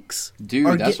fakes Dude,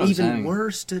 are that's getting what I'm even saying.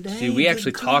 worse today. Dude, we Good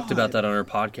actually talked about God. that on our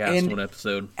podcast And- one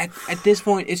episode. At this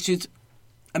point, it's just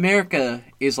America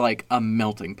is like a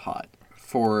melting pot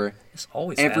for It's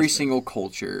always every has been. single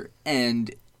culture,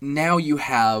 and now you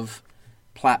have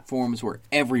platforms where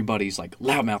everybody's like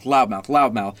loudmouth,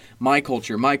 my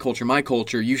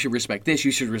culture, you should respect this,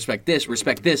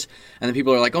 respect this, and then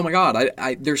people are like, oh my god,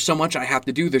 I there's so much I have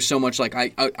to do, there's so much like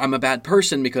I'm a bad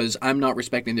person because I'm not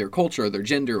respecting their culture or their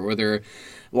gender or their,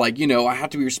 like, you know, I have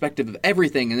to be respectful of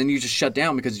everything, and then you just shut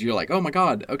down because you're like, oh my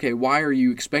god, okay, why are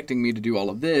you expecting me to do all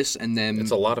of this? And then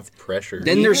It's a lot of pressure.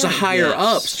 then there's the Yeah, higher yes.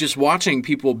 ups just watching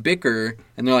people bicker,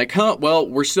 and they're like, huh, well,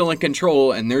 we're still in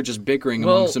control, and they're just bickering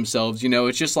Well, amongst themselves. You know,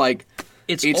 it's just like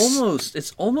It's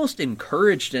almost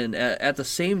encouraged, and at the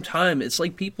same time, it's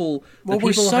like people. well, the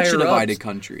we're people such a higher divided ups,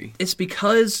 country. It's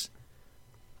because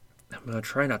I'm gonna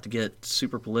try not to get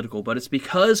super political, but it's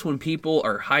because when people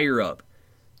are higher up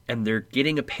and they're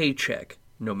getting a paycheck,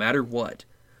 no matter what,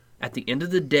 at the end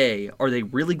of the day, are they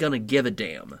really gonna give a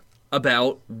damn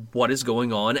about what is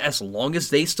going on as long as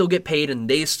they still get paid and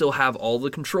they still have all the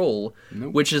control?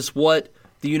 Nope. Which is what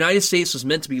the United States was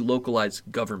meant to be: localized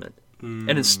government.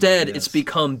 And instead, it's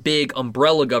become big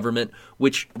umbrella government,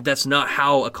 which that's not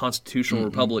how a constitutional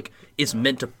republic is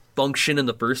meant to function in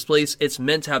the first place. It's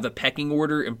meant to have a pecking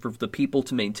order and for the people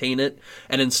to maintain it.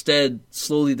 And instead,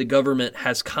 slowly the government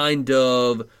has kind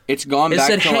of It's gone back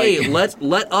said, to hey, like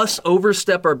let us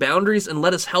overstep our boundaries and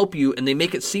let us help you. And they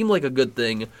make it seem like a good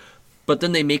thing. But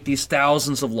then they make these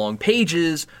thousands of long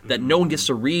pages that no one gets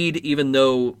to read, even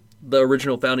though the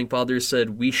original founding fathers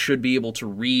said we should be able to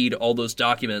read all those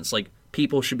documents. Like,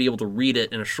 people should be able to read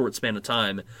it in a short span of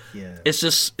time. Yeah. It's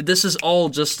just, this is all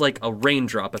just like a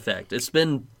raindrop effect. It's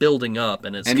been building up,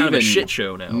 and it's and kind of a even shit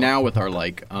show now. Now with our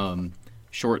like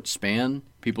short span,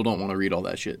 people don't want to read all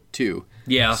that shit too.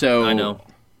 Yeah, so I know.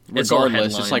 It's all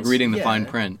regardless, it's like headlines. reading the Yeah. fine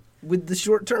print. With the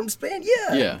short-term span,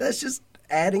 Yeah. that's just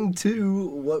adding to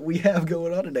what we have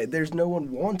going on today. There's no one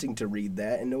wanting to read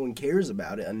that, and no one cares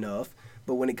about it enough.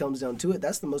 But when it comes down to it,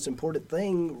 that's the most important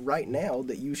thing right now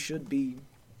that you should be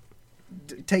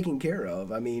taking care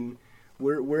of. I mean,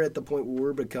 we're at the point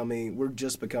where we're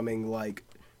just becoming like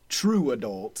true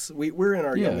adults. We're in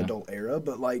our young Yeah. adult era,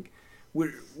 but like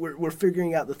we're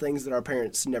figuring out the things that our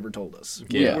parents never told us.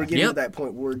 Yeah. We're getting Yep. to that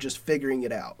point where we're just figuring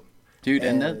it out. Dude,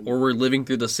 and that Or we're living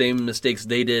through the same mistakes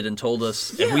they did and told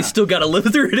us, and we still got to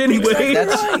live through it anyway.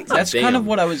 that's kind of Damn.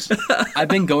 what I've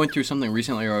been going through something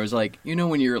recently where I was like,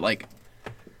 when you're like,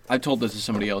 I've told this to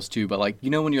somebody else too, but like,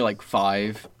 when you're like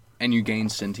 5 and you gain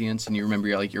sentience and you remember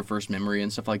your first memory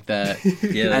and stuff like that.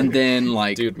 Yeah. And then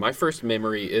like, Dude, my first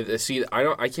memory. See,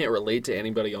 I can't relate to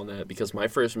anybody on that because my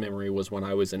first memory was when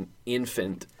I was an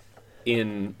infant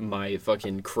in my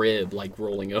fucking crib, like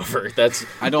rolling over. That's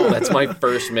my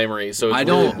first memory. So it's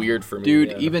really weird for me.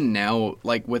 Dude, yeah. even now,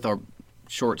 like with our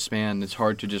short span, it's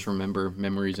hard to just remember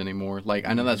memories anymore. Like,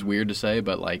 I know that's weird to say,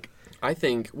 but like, I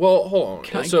think. Well, hold on.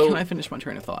 can I finish my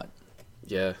train of thought?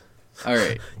 Yeah. All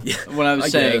right. Yeah, What I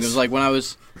was saying, guess. it was like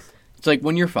it's like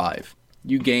when you're 5,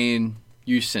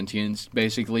 you sentience.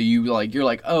 Basically, you're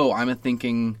like, oh, I'm a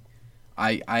thinking,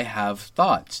 I have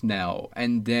thoughts now.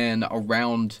 And then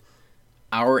around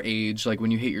our age, like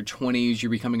when you hit your 20s, you're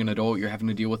becoming an adult, you're having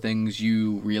to deal with things,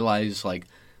 you realize like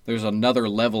there's another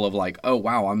level of like, oh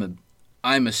wow,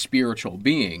 I'm a spiritual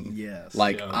being. Yes.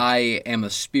 Like Yeah. I am a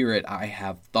spirit, I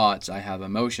have thoughts, I have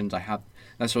emotions, that's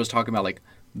what I was talking about, like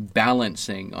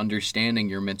balancing, understanding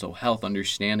your mental health,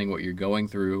 understanding what you're going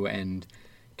through and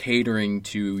catering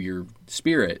to your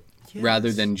spirit rather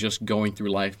Yes. than just going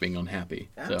through life being unhappy.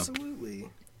 So Absolutely.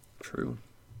 True.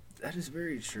 That is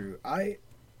very true.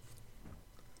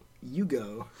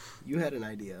 You had an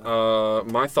idea.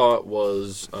 My thought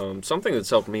was something that's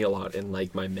helped me a lot in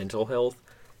like my mental health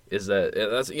is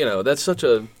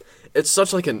it's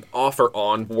such like an off or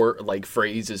on word like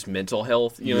phrase is mental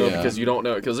health, Yeah. because you don't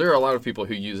know, because there are a lot of people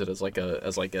who use it as like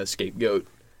a scapegoat,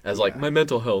 as like my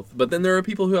mental health, but then there are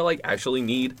people who like actually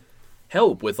need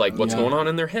help with like what's Yeah. going on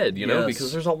in their head, Yes.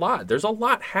 because there's a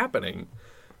lot happening.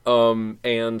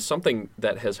 And something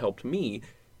that has helped me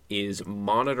is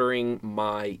monitoring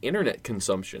my internet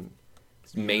consumption,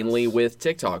 mainly with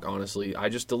TikTok. Honestly, I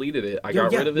just deleted it. I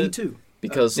got rid of it. Me too.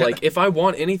 Because like if I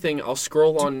want anything, I'll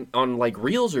scroll on like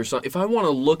Reels or something. If I want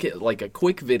to look at like a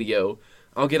quick video,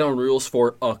 I'll get on Reels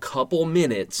for a couple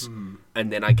minutes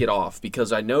and then I get off,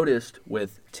 because I noticed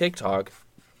with TikTok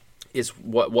is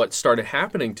what started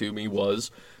happening to me was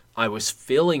I was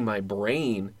filling my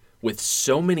brain with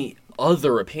so many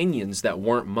other opinions that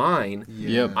weren't mine.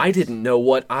 Yep. I didn't know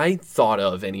what I thought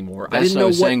of anymore. I That's didn't what know I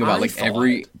was saying about I like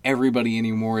thought. everybody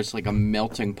anymore is like a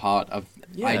melting pot of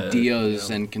Yeah, ideas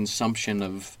yeah. and consumption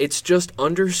of. It's just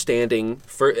understanding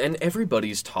and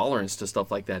everybody's tolerance to stuff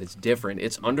like that is different.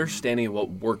 It's understanding what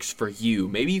works for you.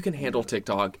 Maybe you can handle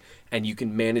TikTok and you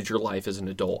can manage your life as an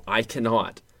adult. I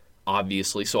cannot,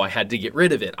 obviously, so I had to get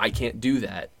rid of it. I can't do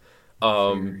that.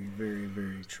 Very, very,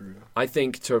 very true. I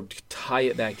think to tie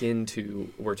it back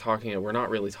into, we're not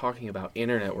really talking about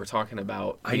internet. We're talking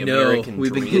about the I know American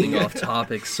we've dream. been getting off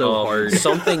topic so hard.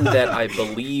 Something that I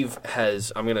believe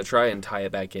I'm going to try and tie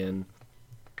it back in,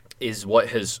 is what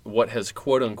has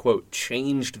quote unquote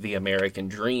changed the American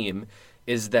dream.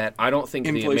 Is that I don't think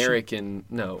Inflation.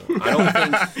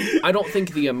 I don't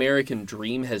think the American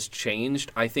dream has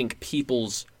changed. I think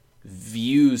people's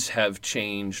views have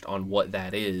changed on what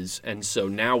that is, and so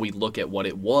now we look at what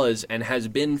it was and has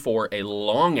been for a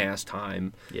long ass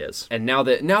time. Yes. And now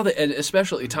that and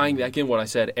especially tying back in what I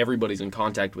said, everybody's in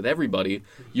contact with everybody.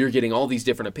 You're getting all these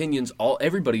different opinions.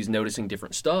 Everybody's noticing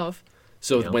different stuff.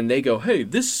 So when they go, "Hey,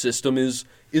 this system is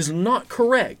not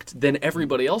correct," then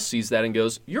everybody else sees that and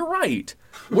goes, "You're right.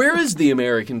 Where is the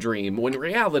American dream?" When in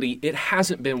reality, it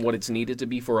hasn't been what it's needed to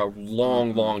be for a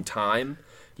long, long time.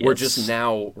 We're just Yes.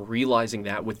 now realizing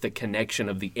that with the connection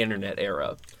of the internet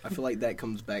era. I feel like that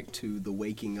comes back to the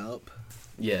waking up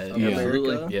Yeah, of Yeah. America.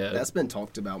 Absolutely. Yeah. That's been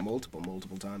talked about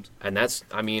multiple times. And that's,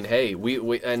 I mean, hey,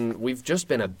 we've just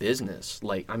been a business.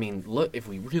 Like, I mean, look, if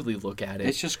we really look at it,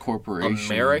 It's just corporations.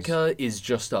 America is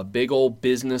just a big old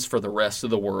business for the rest of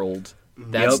the world.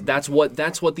 That's what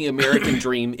the American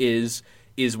dream is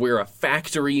we're a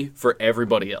factory for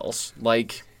everybody else.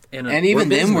 Like, And even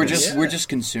then, we're business. just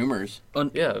consumers.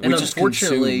 Yeah, we and just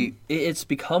unfortunately, it's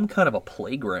become kind of a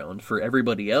playground for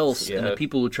everybody else, and Yeah. the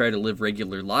people who try to live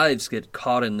regular lives get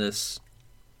caught in this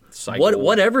cycle.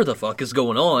 whatever the fuck is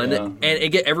going on, Yeah.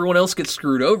 and everyone else gets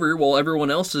screwed over, while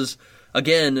everyone else is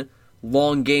again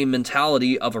long game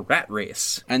mentality of a rat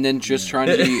race. And then just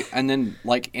trying to be, and then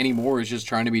like anymore is just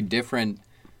trying to be different.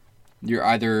 You're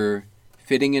either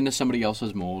fitting into somebody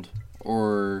else's mold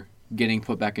or getting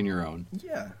put back in your own.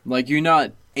 Yeah. Like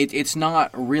it's not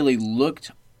really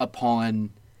looked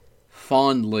upon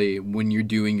fondly when you're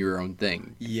doing your own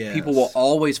thing. Yes. People will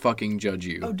always fucking judge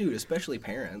you. Oh, dude, especially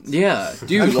parents. Yeah,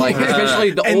 dude, like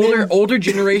especially the And older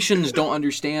generations don't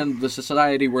understand the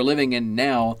society we're living in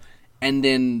now, and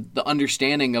then the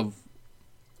understanding of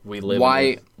we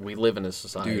live in a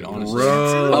society. Dude, honestly,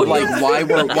 of like why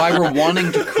we're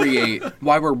wanting to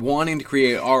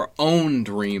create our own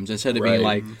dreams instead of being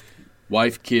like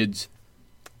wife, kids,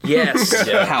 Yes.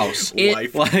 house,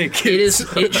 Life. like It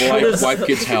should have. wife,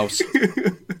 kids, house.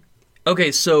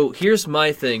 Okay, so here's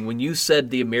my thing. When you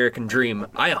said the American dream,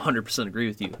 I 100% agree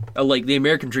with you. Like, the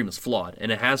American dream is flawed,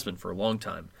 and it has been for a long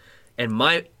time. And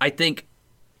I think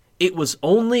it was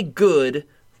only good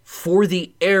for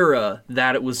the era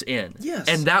that it was in. Yes.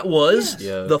 And that was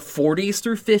Yeah. the 40s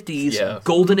through 50s, Yeah.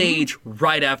 golden age,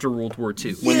 right after World War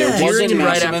II. When there Yes. wasn't During and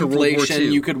massive after World War inflation,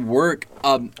 II. you could work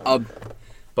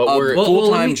But we're Well,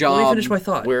 full-time let me job. finish my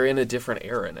thought. we're in a different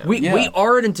era now. We Yeah.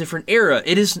 are in a different era.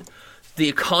 It is the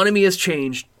economy has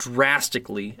changed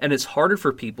drastically, and it's harder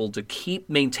for people to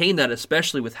maintain that,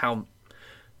 especially with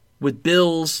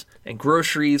bills and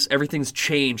groceries. Everything's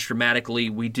changed dramatically.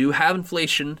 We do have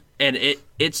inflation, and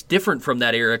it's different from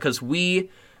that era because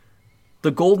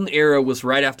the golden era was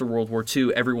right after World War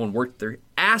II. Everyone worked their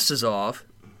asses off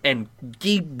and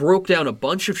broke down a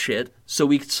bunch of shit so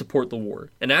we could support the war.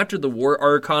 And after the war,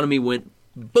 our economy went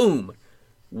boom,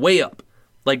 way up.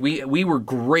 Like, we were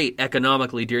great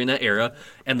economically during that era,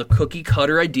 and the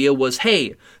cookie-cutter idea was,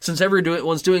 hey, since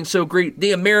everyone's doing so great,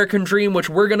 the American dream, which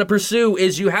we're going to pursue,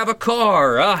 is you have a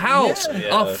car, a house,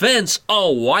 a fence,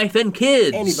 a wife, and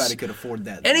kids. Anybody could afford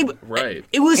that. Right.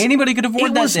 Anybody could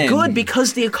afford that It was then. good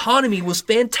because the economy was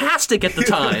fantastic at the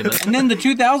time. And then the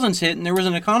 2000s hit, and there was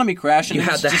an economy crash, and You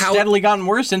had it's the just hou- steadily gotten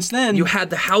worse since then. You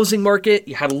had the housing market,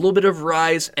 you had a little bit of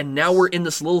rise, and now we're in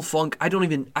this little funk. I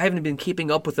haven't been keeping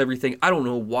up with everything. I don't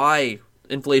know why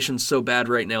inflation's so bad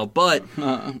right now, but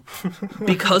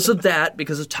because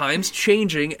of times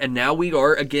changing, and now we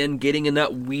are again getting in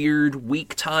that weird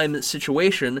weak time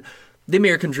situation, the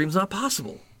American dream's not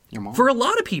possible Your mom? for a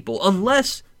lot of people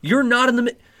unless you're not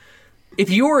if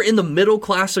you're in the middle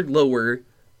class or lower.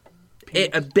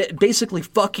 Basically,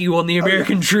 fuck you on the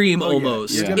American dream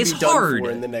almost. You're gonna It's be done hard.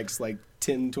 for in the next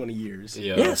 10, 20 years.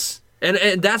 Yeah. Yes.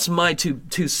 And that's my two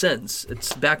cents.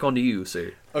 It's back onto you,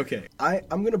 sir. Okay,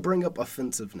 I'm going to bring up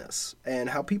offensiveness and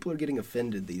how people are getting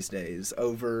offended these days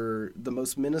over the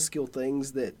most minuscule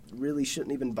things that really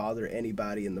shouldn't even bother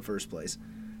anybody in the first place.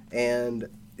 And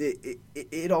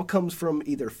it all comes from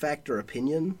either fact or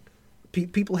opinion.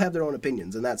 People have their own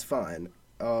opinions, and that's fine.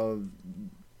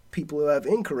 People who have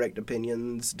incorrect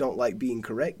opinions don't like being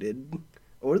corrected,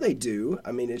 or they do.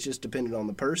 I mean, it's just dependent on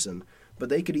the person. But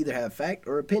they could either have fact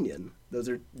or opinion. Those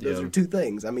are two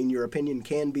things. I mean, your opinion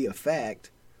can be a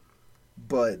fact,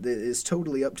 but it's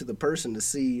totally up to the person to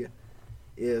see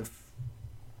if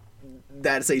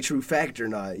that's a true fact or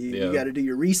not. You got to do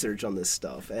your research on this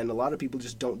stuff, and a lot of people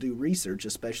just don't do research,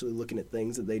 especially looking at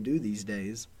things that they do these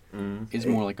days. It's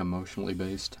more like emotionally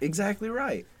based. Exactly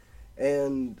right.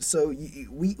 And so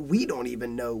we don't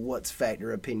even know what's fact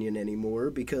or opinion anymore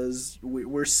because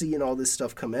we're seeing all this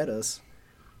stuff come at us.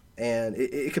 And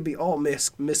it could be all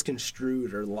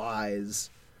misconstrued or lies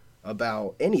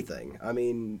about anything. I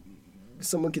mean,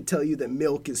 someone could tell you that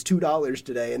milk is $2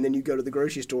 today, and then you go to the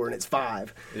grocery store and it's $5.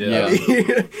 Yeah.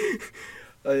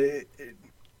 I mean,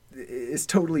 it's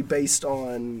totally based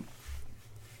on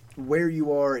where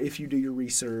you are, if you do your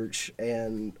research,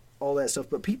 and all that stuff.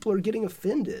 But people are getting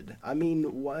offended. I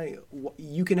mean, why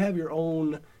you can have your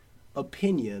own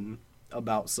opinion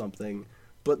about something,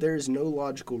 but there's no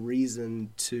logical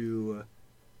reason to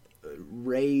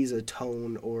raise a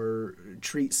tone or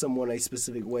treat someone a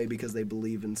specific way because they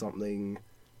believe in something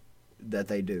that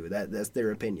they do. That's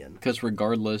their opinion. Because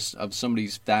regardless of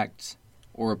somebody's facts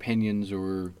or opinions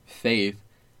or faith,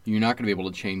 you're not going to be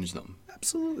able to change them.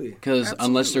 Absolutely. Because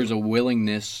unless there's a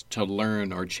willingness to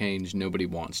learn or change, nobody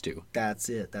wants to. That's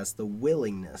it. That's the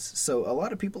willingness. So a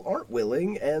lot of people aren't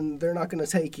willing, and they're not going to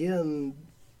take in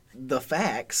the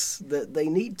facts that they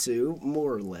need to,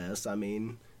 more or less. I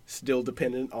mean, still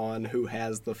dependent on who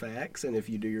has the facts and if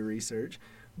you do your research.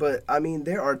 But, I mean,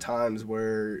 there are times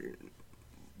where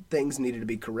things needed to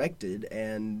be corrected,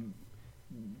 and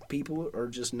people are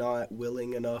just not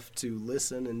willing enough to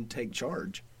listen and take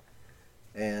charge.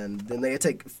 And then they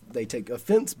take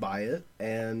offense by it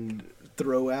and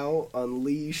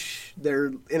unleash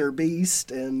their inner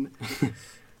beast and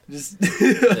just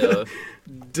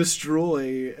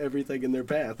destroy everything in their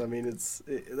path. I mean,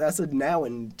 that's a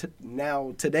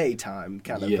now today time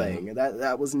kind of thing.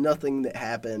 That was nothing that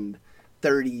happened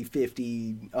 30,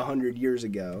 50, 100 years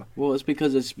ago. Well, it's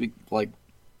because it's like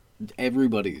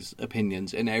everybody's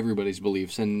opinions and everybody's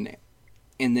beliefs, and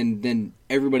then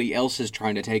everybody else is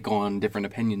trying to take on different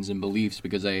opinions and beliefs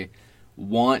because they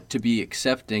want to be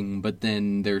accepting, but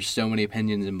then there's so many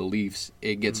opinions and beliefs,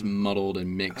 it gets muddled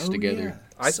and mixed together.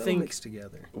 Yeah. I so think mixed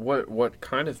together. what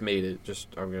kind of made it, just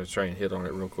I'm going to try and hit on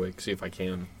it real quick, see if I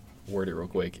can word it real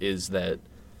quick, is that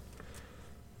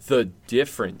the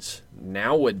difference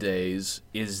nowadays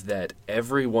is that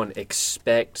everyone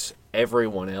expects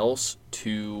everyone else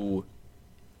to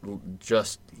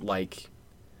just like...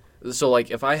 So, like,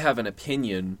 if I have an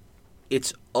opinion,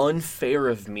 it's unfair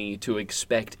of me to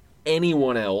expect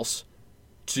anyone else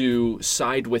to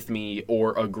side with me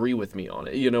or agree with me on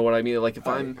it. You know what I mean? Like, if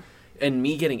I'm... And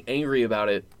me getting angry about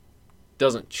it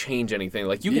doesn't change anything.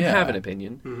 Like, you can have an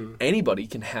opinion. Mm-hmm. Anybody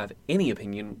can have any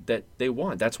opinion that they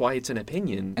want. That's why it's an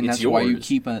opinion. And it's that's yours. why you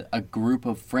keep a group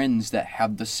of friends that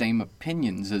have the same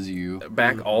opinions as you.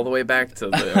 All the way back to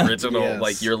the original, Yes.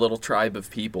 like, your little tribe of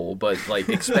people. But, like,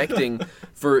 expecting...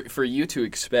 for you to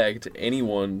expect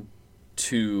anyone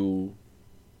to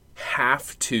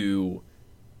have to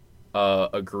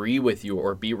agree with you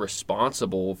or be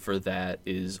responsible for that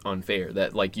is unfair.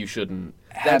 That, like, you shouldn't...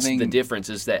 That's the difference,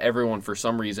 is that everyone, for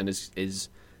some reason, is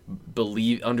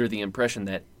under the impression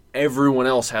that everyone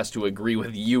else has to agree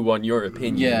with you on your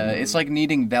opinion. Yeah, it's like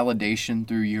needing validation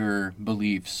through your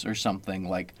beliefs or something.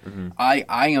 Like, I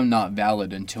am not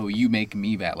valid until you make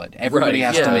me valid. Everybody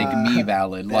has to make me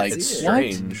valid. Like, It's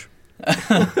strange.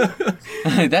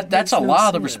 That's a no lot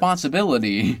of sense.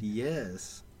 responsibility.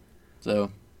 Yes.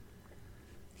 So,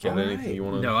 Got All anything right. you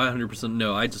want to... No, I 100%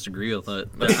 no. I disagree with that.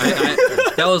 But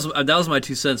that was my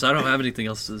 2 cents. I don't have anything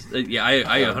else to. Yeah, I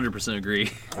 100% agree.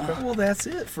 Well, that's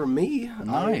it for me.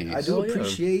 Nice. I do Oh, yeah.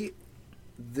 appreciate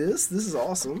this. This is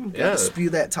awesome. Got Yeah. to spew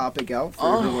that topic out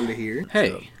for everyone to hear.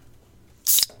 hey,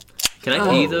 Can I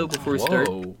pee though before we start?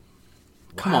 Whoa.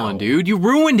 come on, dude. You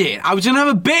ruined it. I was going to have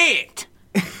a bit.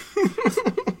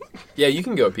 Yeah, you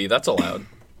can go pee. That's allowed.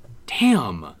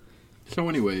 Damn. So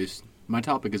anyways, my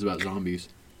topic is about zombies.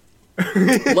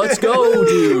 Let's go,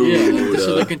 dude. Yeah, this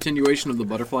is a continuation of the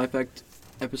Butterfly Effect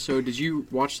episode. Did you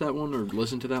watch that one or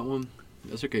listen to that one?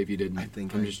 That's okay if you didn't.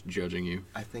 I'm just judging you.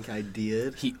 I think I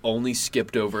did. He only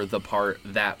skipped over that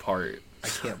part. I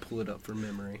can't pull it up from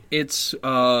memory. It's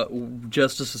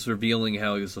Justice is revealing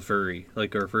how he's a furry,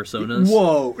 like our personas.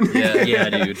 Whoa. Yeah, Yeah,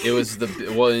 dude. It was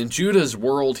in Judah's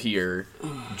world here,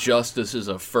 Justice is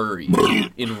a furry.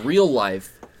 In real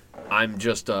life, I'm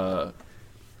just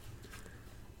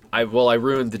I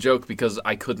ruined the joke because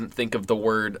I couldn't think of the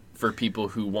word for people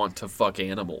who want to fuck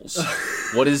animals.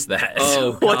 What is that?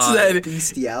 Oh, What's God. that?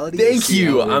 Bestiality. Thank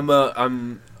you.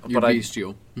 Bestiality. You're But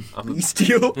bestial.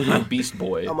 Bestial. I'm Beast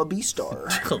Boy. I'm a B-star.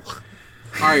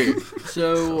 Alright,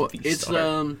 so it's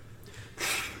Star.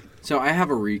 so I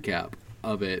have a recap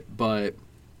of it, but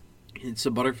it's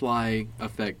a butterfly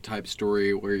effect type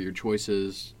story where your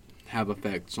choices have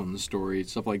effects on the story,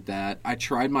 stuff like that. I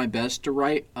tried my best to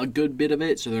write a good bit of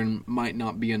it, so there might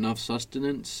not be enough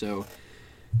sustenance, so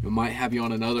we might have you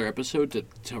on another episode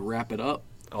to wrap it up.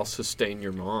 I'll sustain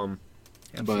your mom.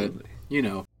 But, you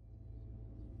know.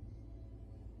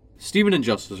 Steven and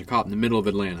Justice are caught in the middle of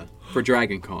Atlanta for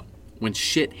Dragon Con when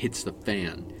shit hits the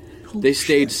fan. They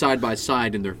stayed side by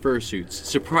side in their fursuits,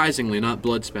 surprisingly not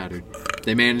blood-spattered.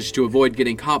 They managed to avoid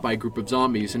getting caught by a group of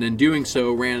zombies, and in doing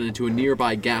so ran into a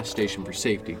nearby gas station for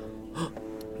safety.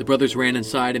 The brothers ran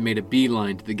inside and made a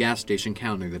beeline to the gas station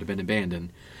counter that had been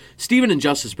abandoned. Steven and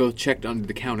Justice both checked under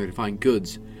the counter to find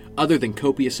goods. Other than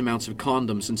copious amounts of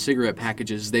condoms and cigarette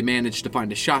packages, they managed to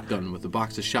find a shotgun with a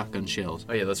box of shotgun shells.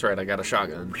 Oh yeah, that's right. I got a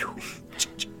shotgun.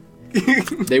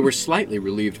 They were slightly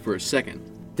relieved for a second.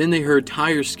 Then they heard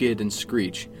tires skid and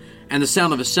screech, and the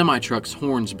sound of a semi-truck's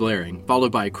horns blaring,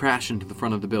 followed by a crash into the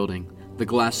front of the building. The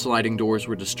glass sliding doors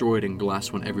were destroyed and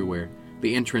glass went everywhere.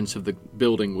 The entrance of the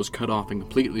building was cut off and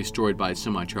completely destroyed by a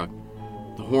semi-truck.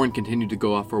 The horn continued to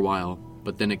go off for a while,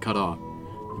 but then it cut off.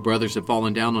 The brothers had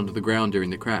fallen down onto the ground during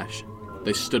the crash.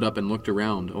 They stood up and looked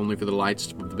around, only for the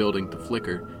lights of the building to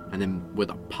flicker, and then with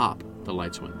a pop, the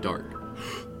lights went dark.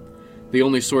 The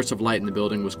only source of light in the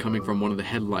building was coming from one of the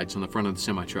headlights on the front of the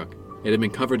semi-truck. It had been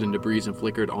covered in debris and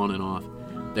flickered on and off.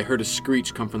 They heard a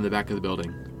screech come from the back of the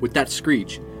building. With that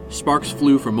screech, sparks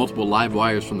flew from multiple live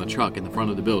wires from the truck in the front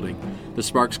of the building. The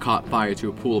sparks caught fire to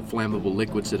a pool of flammable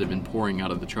liquids that had been pouring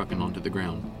out of the truck and onto the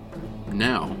ground.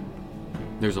 Now,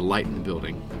 there's a light in the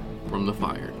building from the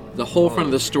fire. The whole front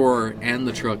of the store and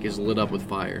the truck is lit up with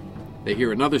fire. They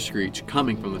hear another screech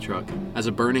coming from the truck as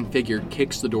a burning figure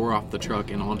kicks the door off the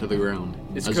truck and onto the ground.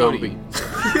 It's a Cody.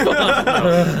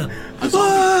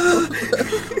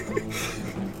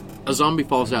 A zombie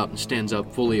falls out and stands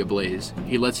up fully ablaze.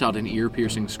 He lets out an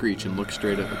ear-piercing screech and looks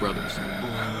straight at the brothers.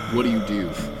 What do?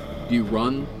 Do you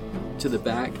run to the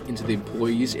back into the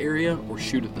employees area or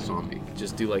shoot at the zombie?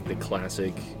 Just do like the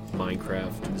classic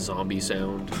Minecraft zombie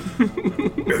sound.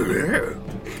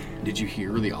 Did you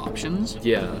hear the options?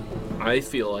 Yeah, I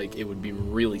feel like it would be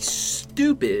really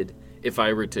stupid if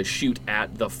I were to shoot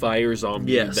at the fire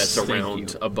zombie Yes, that's thank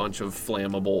around you. a bunch of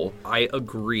flammable I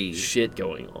agree. shit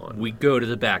going on. We go to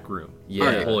the back room. Yeah.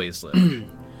 Where employees live.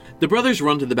 The brothers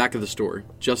run to the back of the store.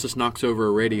 Justice knocks over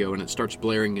a radio and it starts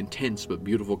blaring intense but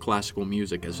beautiful classical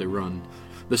music as they run.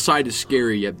 The sight is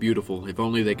scary yet beautiful, if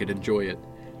only they could enjoy it.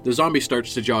 The zombie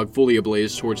starts to jog fully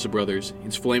ablaze towards the brothers.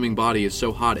 Its flaming body is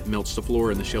so hot it melts the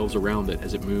floor and the shelves around it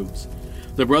as it moves.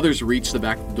 The brothers reach the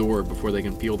back of the door before they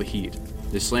can feel the heat.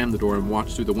 They slam the door and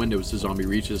watch through the window as the zombie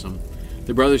reaches them.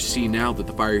 The brothers see now that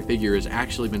the fiery figure has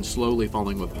actually been slowly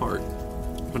falling apart,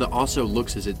 but it also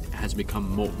looks as it has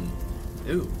become molten.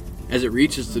 Ooh. As it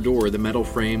reaches the door, the metal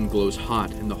frame glows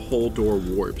hot and the whole door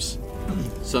warps.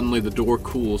 Suddenly the door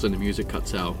cools and the music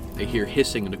cuts out. They hear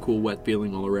hissing and a cool wet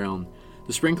feeling all around.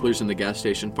 The sprinklers in the gas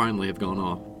station finally have gone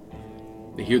off.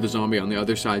 They hear the zombie on the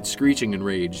other side screeching in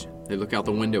rage. They look out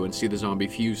the window and see the zombie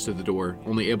fuse to the door,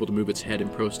 only able to move its head in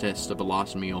protest of a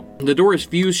lost meal. The door is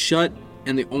fused shut,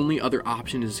 and the only other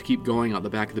option is to keep going out the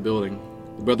back of the building.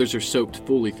 The brothers are soaked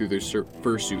fully through their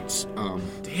fursuits.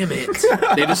 Damn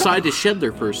it. They decide to shed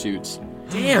their fursuits.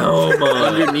 Damn.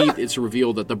 Underneath, it's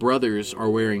revealed that the brothers are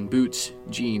wearing boots,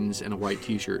 jeans, and a white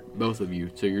t-shirt. Both of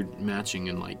you. So you're matching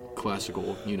in, like,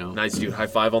 classical, you know. Nice, dude. High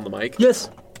five on the mic. Yes.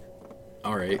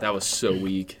 All right. That was so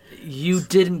weak. You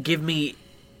didn't give me...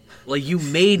 Like, you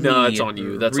made No, me it's on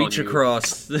you. That's on reach you.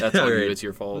 across. That's on you. Alright. It's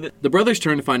your fault. The brothers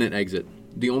turn to find an exit.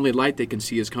 The only light they can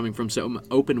see is coming from some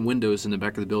open windows in the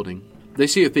back of the building. They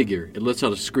see a figure. It lets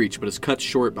out a screech, but is cut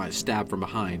short by a stab from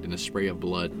behind and a spray of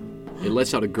blood. It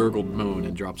lets out a gurgled moan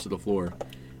and drops to the floor.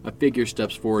 A figure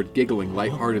steps forward, giggling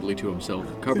lightheartedly to himself,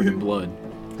 covered in blood.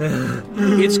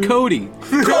 It's Cody!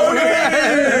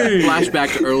 Cody!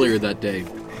 Flashback to earlier that day.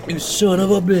 You son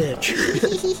of a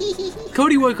bitch.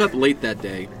 Cody woke up late that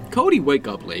day. Cody wake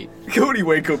up late. Cody,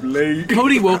 wake up late.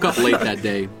 Cody woke up late that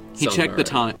day. He Sounds checked the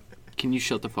alright. time. Can you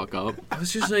shut the fuck up? I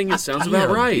was just saying it sounds about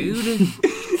right. Dude.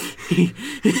 He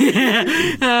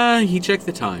checked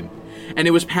the time, and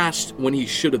it was past when he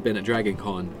should have been at Dragon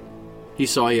Con. He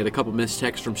saw he had a couple missed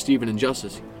texts from Steven and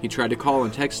Justice. He tried to call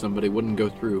and text them, but it wouldn't go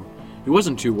through. He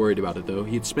wasn't too worried about it, though.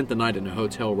 He had spent the night in a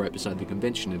hotel right beside the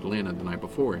convention in Atlanta the night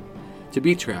before, to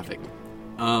beat traffic.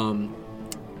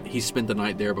 He spent the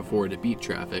night there before to beat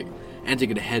traffic, and to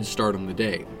get a head start on the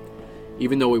day.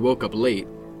 Even though he woke up late,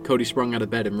 Cody sprung out of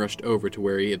bed and rushed over to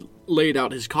where he had laid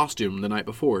out his costume the night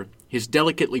before. His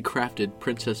delicately crafted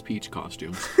Princess Peach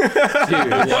costume. Dude,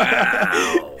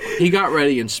 wow. He got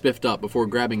ready and spiffed up before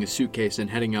grabbing his suitcase and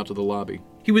heading out to the lobby.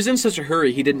 He was in such a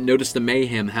hurry he didn't notice the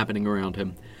mayhem happening around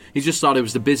him. He just thought it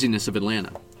was the busyness of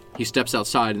Atlanta. He steps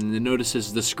outside and then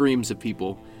notices the screams of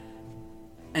people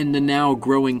and the now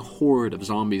growing horde of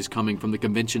zombies coming from the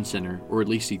convention center, or at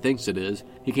least he thinks it is.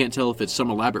 He can't tell if it's some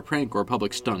elaborate prank or a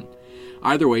public stunt.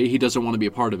 Either way, he doesn't want to be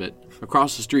a part of it.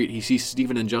 Across the street, he sees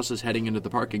Steven and Justice heading into the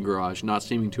parking garage, not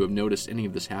seeming to have noticed any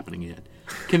of this happening yet.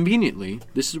 Conveniently,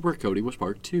 this is where Cody was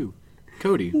parked too.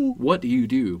 Cody, what do you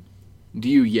do? Do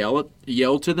you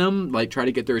yell to them, like try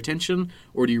to get their attention,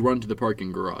 or do you run to the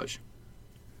parking garage?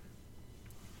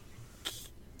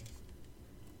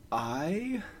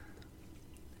 I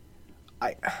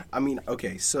mean,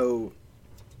 okay, so,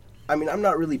 I mean, I'm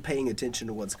not really paying attention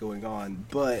to what's going on,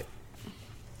 but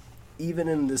even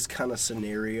in this kind of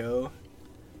scenario,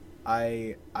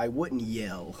 I wouldn't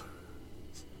yell.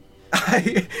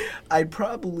 I'd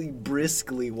probably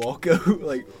briskly walk over,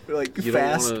 like You don't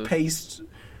wanna- fast-paced.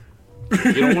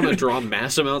 You don't want to draw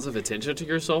mass amounts of attention to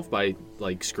yourself by,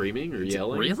 like, screaming or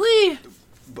yelling? Really?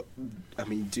 But, I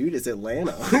mean, dude, it's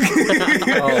Atlanta.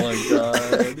 Oh my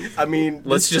god. I mean,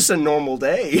 Let's it's just a normal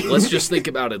day. Let's just think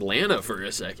about Atlanta for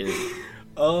a second.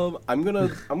 I'm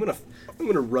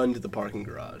gonna run to the parking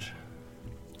garage.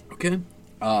 Okay.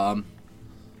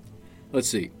 Let's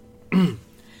see.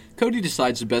 Cody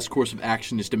decides the best course of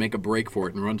action is to make a break for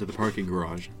it and run to the parking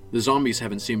garage. The zombies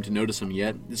haven't seemed to notice him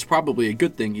yet. It's probably a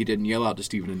good thing he didn't yell out to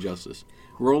Steven and Justice.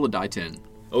 Roll a die 10.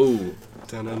 Oh,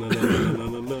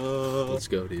 Da-na-na-na-na-na-na. let's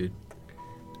go, dude.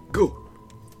 Go.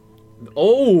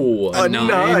 Oh, A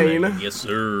 9. Yes,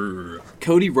 sir.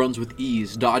 Cody runs with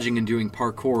ease, dodging and doing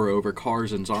parkour over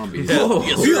cars and zombies.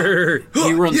 Yes, sir.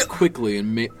 He runs quickly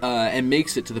and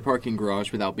makes it to the parking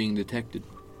garage without being detected.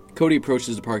 Cody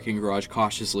approaches the parking garage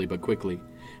cautiously but quickly.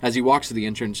 As he walks to the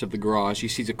entrance of the garage, he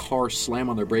sees a car slam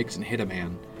on their brakes and hit a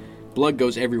man. Blood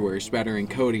goes everywhere, spattering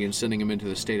Cody and sending him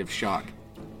into a state of shock.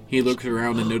 He looks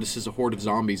around and notices a horde of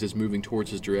zombies is moving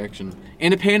towards his direction.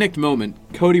 In a panicked moment,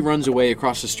 Cody runs away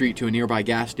across the street to a nearby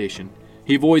gas station.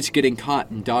 He avoids getting caught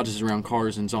and dodges around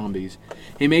cars and zombies.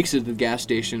 He makes it to the gas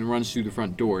station and runs through the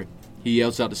front door. He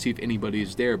yells out to see if anybody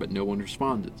is there, but no one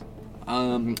responds.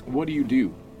 What do you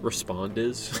do? Respond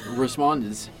is?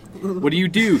 What do you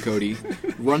do, Cody?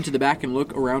 Run to the back and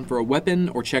look around for a weapon,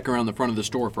 or check around the front of the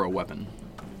store for a weapon?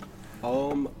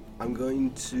 I'm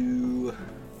going to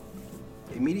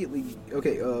immediately.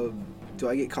 Okay. Do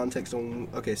I get context on?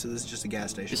 Okay, so this is just a gas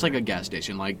station. It's like a gas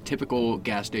station, like typical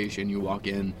gas station. You walk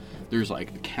in, there's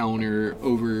like a counter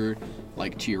over,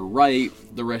 like to your right.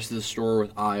 The rest of the store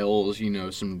with aisles, you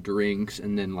know, some drinks,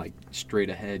 and then like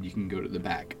straight ahead, you can go to the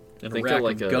back. And I think a they're rack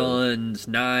like of guns,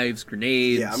 knives,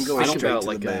 grenades. Yeah, I'm going straight about to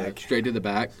like the back. Straight to the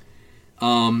back.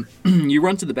 You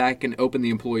run to the back and open the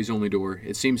employee's only door.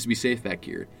 It seems to be safe back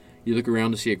here. You look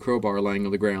around to see a crowbar lying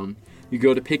on the ground. You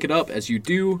go to pick it up. As you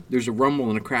do, there's a rumble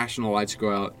and a crash and the lights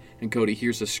go out, and Cody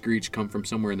hears a screech come from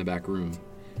somewhere in the back room.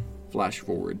 Flash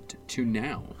forward to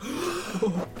now.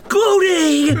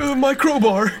 Cody! My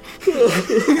crowbar.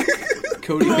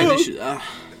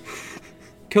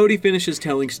 Cody finishes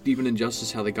telling Stephen and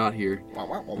Justice how they got here,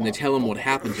 and they tell him what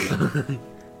happened to them.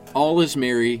 All is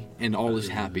merry and all is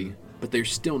happy, but they're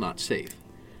still not safe.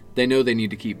 They know they need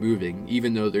to keep moving,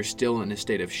 even though they're still in a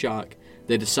state of shock.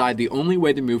 They decide the only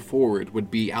way to move forward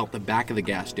would be out the back of the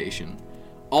gas station.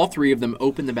 All three of them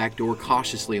open the back door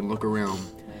cautiously and look around.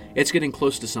 It's getting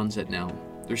close to sunset now.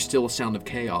 There's still a sound of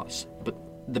chaos, but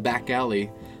the back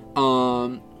alley,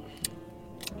 Can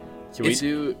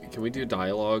we do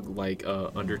dialogue like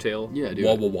Undertale? Yeah, dude.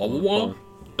 Wah, wah, wah, wah, wah.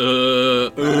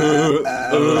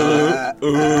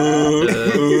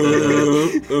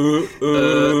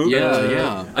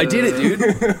 Yeah. I did it, dude.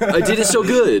 I did it so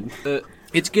good.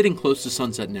 It's getting close to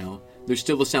sunset now. There's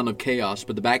still a sound of chaos,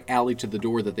 but the back alley to the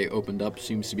door that they opened up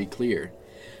seems to be clear.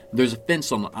 There's a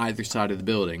fence on either side of the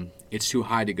building. It's too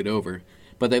high to get over,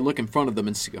 but they look in front of them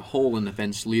and see a hole in the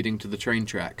fence leading to the train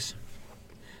tracks.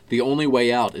 The only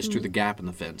way out is through the gap in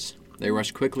the fence. They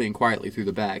rush quickly and quietly through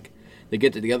the back. They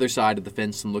get to the other side of the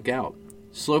fence and look out.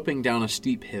 Sloping down a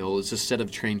steep hill is a set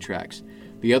of train tracks.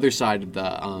 The other side of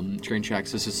the train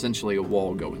tracks is essentially a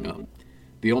wall going up.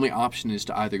 The only option is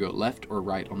to either go left or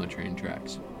right on the train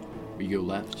tracks. You go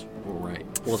left or right.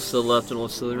 What's to the left and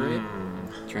what's to the right?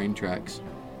 Train tracks.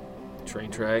 Train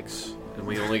tracks, and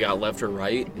we only got left or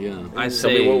right. Yeah. I Tell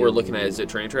say me what we're looking at. Is it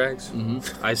train tracks?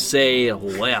 Mm-hmm. I say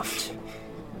left.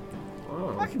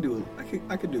 I could do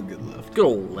a good left. Good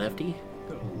old lefty.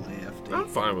 Good old lefty. I'm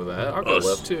fine with that. I'll go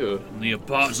left too. In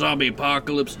the zombie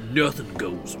apocalypse, nothing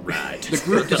goes right. The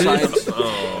group decides.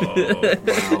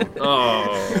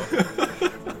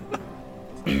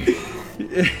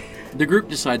 The group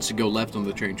decides to go left on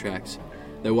the train tracks.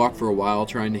 They walk for a while,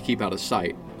 trying to keep out of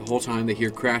sight. The whole time they hear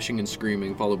crashing and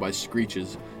screaming, followed by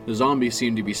screeches. The zombies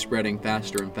seem to be spreading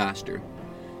faster and faster.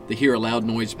 They hear a loud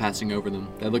noise passing over them.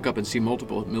 They look up and see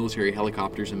multiple military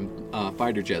helicopters and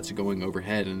fighter jets going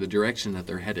overhead in the direction that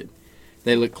they're headed.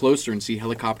 They look closer and see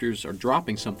helicopters are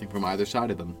dropping something from either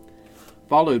side of them.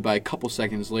 Followed by a couple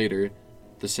seconds later,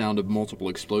 the sound of multiple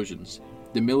explosions.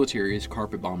 The military is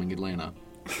carpet bombing Atlanta.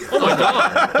 Oh my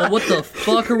god. Well, what the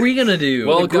fuck are we gonna do?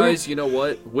 Well, guys, you know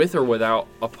what? With or without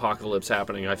apocalypse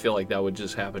happening, I feel like that would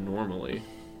just happen normally.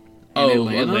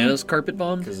 Atlanta? Atlanta's carpet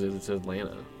bombed? Because it's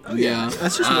Atlanta. Oh, Yeah.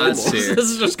 That's just normal. This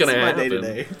is just gonna My happen. day to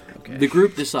day. Okay. The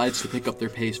group decides to pick up their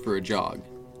pace for a jog.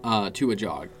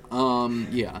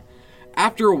 Yeah.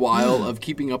 After a while of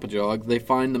keeping up a jog, they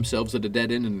find themselves at a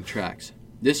dead end in the tracks.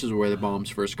 This is where the bombs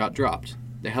first got dropped.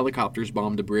 The helicopters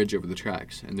bombed a bridge over the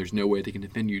tracks, and there's no way to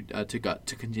continue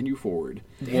continue forward.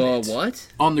 Whoa, what?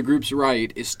 On the group's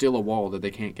right is still a wall that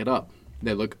they can't get up.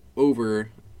 They look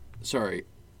over...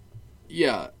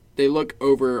 They look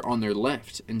over on their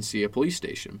left and see a police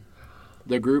station.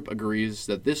 The group agrees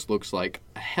that this looks like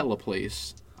a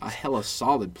hella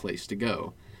solid place to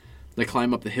go. They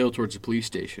climb up the hill towards the police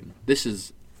station. This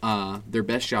is, their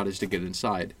best shot is to get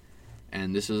inside.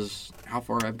 And this is how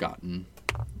far I've gotten.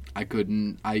 I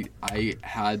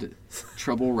had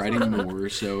trouble writing more,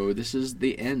 so this is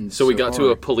the end. So we got far.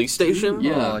 to a police station?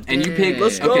 Yeah, Oh, and you pick.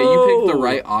 Let's Okay, you picked the go!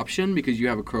 right option because you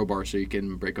have a crowbar, so you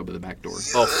can break open the back door.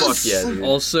 Oh, fuck yeah, dude.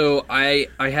 Also, I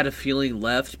had a feeling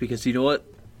left because you know what?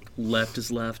 Left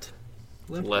is left.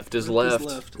 Left is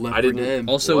left. Left I or didn't. dead.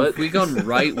 Also, What? if we gone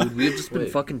right, would we have just been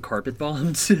Wait. fucking carpet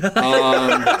bombed?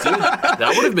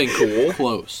 That would have been cool.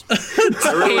 Close.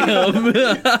 Damn.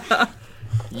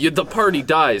 The party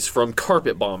dies from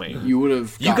carpet bombing. You would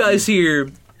have. You guys here.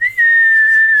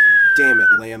 damn it,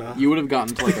 Lana. You would have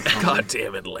gotten to like a tunnel. God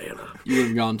damn Atlanta. You would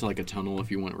have gone to like a tunnel if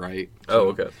you went right. Oh,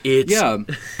 okay. It's Yeah.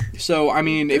 So, I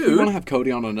mean, if we Dude. want to have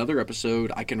Cody on another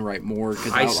episode, I can write more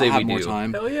because I I'll say have we more do.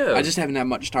 time. Hell yeah. I just haven't had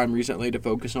much time recently to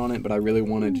focus on it, but I really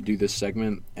wanted to do this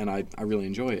segment, and I really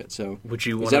enjoy it. So, Would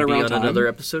you Is want that to be around on time? another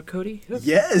episode, Cody?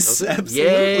 Yes, absolutely.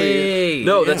 Yay!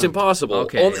 No, that's Yeah. impossible.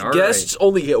 Okay, Only, all guests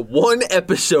only get one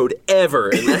episode ever,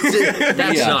 and that's it.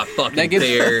 That's Yeah. not fucking that gives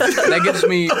fair. that gives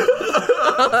me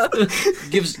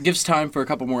gives time for a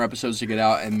couple more episodes to get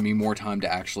out and me more time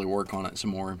to actually work on it some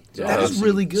more. So That I'll was have some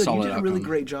really good. You solid did a really outcome.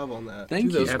 great job on that. Thank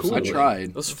Dude, that you. was Absolutely. I tried.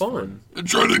 That was fun. I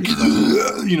tried to get.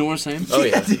 You know what I'm saying? Oh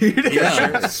yeah.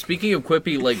 Yeah. Speaking of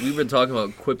quippy, like we've been talking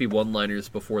about quippy one-liners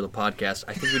before the podcast.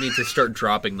 I think we need to start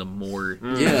dropping them more,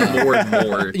 Yeah. more and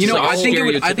more. You know, Just like I think it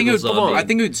would. I think it would. stereotypical zombie. I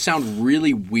think it would sound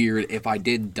really weird if I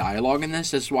did dialogue in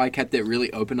this. That's why I kept it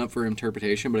really open up for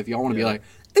interpretation. But if y'all want to be like,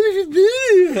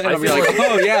 and I'll be feel like,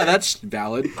 oh yeah, that's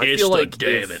valid. I feel like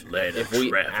if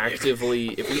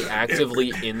we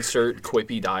actively insert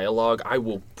quippy dialogue, I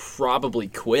will probably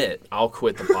quit. I'll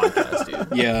quit the podcast,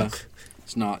 dude. Yeah,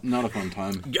 it's not a fun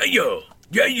time. Yeah.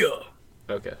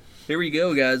 Okay, Here we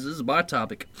go, guys. This is my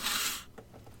topic.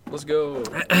 let's go.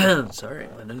 Sorry,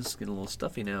 my nose is getting a little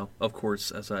stuffy now. Of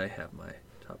course, as I have my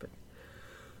topic.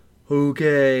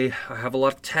 Okay, I have a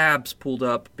lot of tabs pulled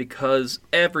up because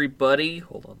everybody...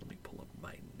 Hold on, let me pull up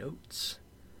my notes.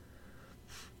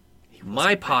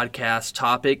 My podcast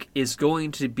topic is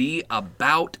going to be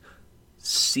about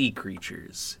sea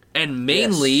creatures. And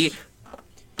mainly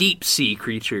deep sea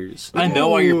creatures. I know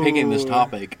why you're picking this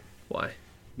topic Why?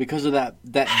 because of that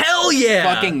Hell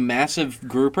yeah! fucking massive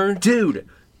grouper. Dude,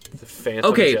 The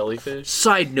phantom Okay. jellyfish.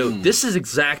 side note, this is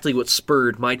exactly what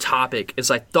spurred my topic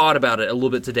as I thought about it a little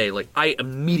bit today. Like, I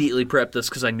immediately prepped this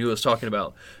because I knew I was talking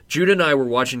about. Judah and I were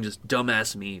watching just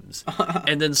dumbass memes.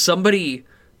 And then somebody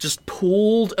just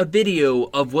pulled a video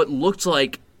of what looked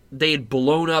like they had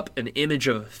blown up an image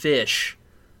of a fish.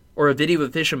 Or a video of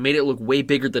a fish and made it look way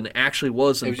bigger than it actually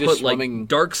was. And was just put, like, swimming-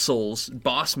 Dark Souls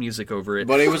boss music over it.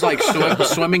 But it was like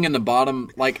swimming in the bottom,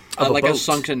 like Of a like a boat.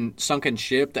 sunken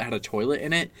ship that had a toilet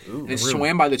in it. And it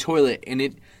swam by the toilet,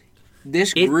 and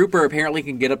this It- grouper apparently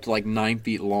can get up to like 9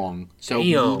 feet long. So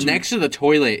Damn. next to the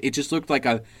toilet, it just looked like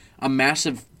a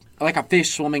massive, like a fish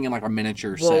swimming in like a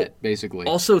miniature Well, set, basically.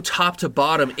 Also, top to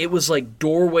bottom, it was like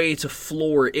doorway to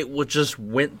floor. It just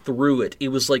went through it. It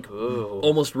was like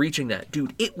almost reaching that.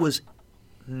 Dude, it was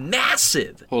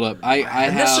massive. Hold up, I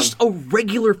And that's just a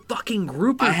regular fucking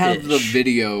grouper I have fish. the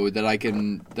video that I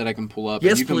can pull up.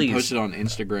 Yes, and you can please. post it on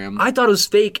Instagram. I thought it was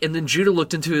fake, and then Judah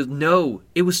looked into it. No,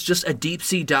 it was just a deep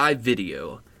sea dive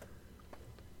video.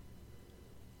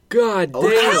 God Oh,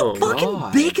 damn. how Fucking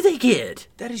God. big they get.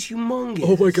 That is humongous.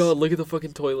 Oh my god, look at the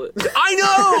fucking toilet. I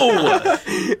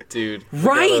know! Dude.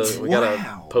 Right? We gotta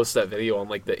Wow. post that video on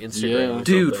like the Instagram. Yeah. or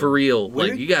Dude, something. for real. Where-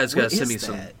 Like, you guys where gotta send is me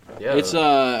some. that? Yeah. It's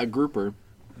a grouper.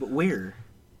 But where?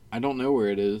 I don't know where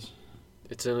it is.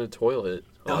 It's in a toilet,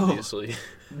 obviously.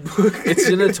 It's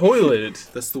in a toilet.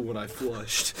 That's the one I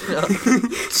flushed.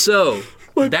 So,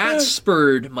 that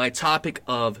spurred my topic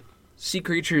of sea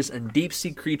creatures and deep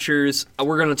sea creatures.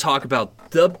 We're going to talk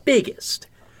about the biggest,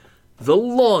 the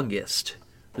longest,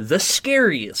 the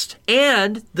scariest,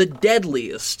 and the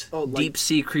deadliest Oh, like- deep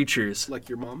sea creatures. Like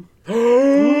your mom?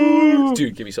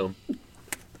 Dude, give me some.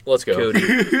 Let's go. Cody,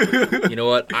 you know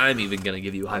what? I'm even going to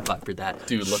give you a high five for that.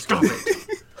 Dude, let's Stop go.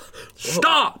 it.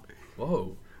 Stop!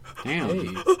 Whoa. Damn. Hey.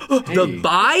 The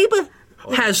vibe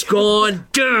has gone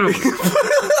down.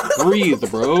 Breathe,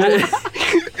 bro.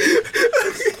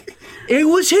 It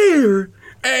was here,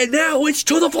 and now it's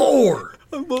to the floor.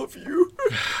 I love you.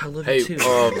 I love Hey, you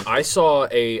too. I saw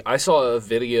a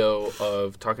video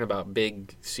of talking about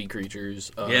big sea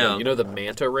creatures. Yeah. You know the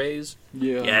manta rays?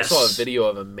 Yeah. Yes. I saw a video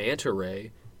of a manta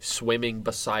ray swimming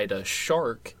beside a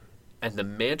shark, and the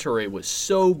manta ray was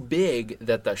so big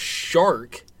that the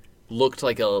shark looked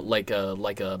like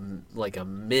a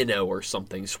minnow or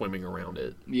something swimming around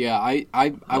it. Yeah, I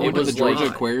went to the was Georgia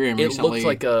like- Aquarium It recently.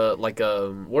 looked like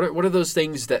a what are those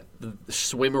things that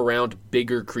swim around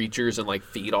bigger creatures and like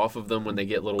feed off of them when they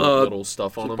get little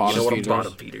stuff on them? You know what I'm feeders. talking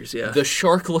Bottom feeders, yeah. The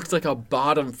shark looked like a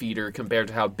bottom feeder compared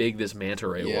to how big this manta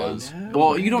ray Yeah. was.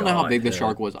 Well, you don't know how God, big the yeah.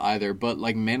 shark was either, but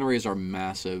like manta rays are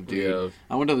massive, dude. Yeah.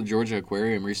 I went to the Georgia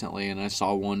Aquarium recently and I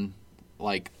saw one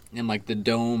like in like the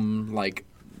dome like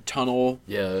tunnel,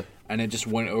 Yeah. and it just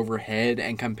went overhead,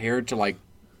 and compared to like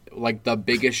the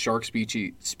biggest shark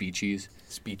species,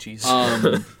 Species.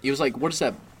 it was like, what is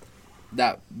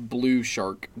that blue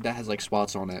shark that has like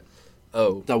spots on it?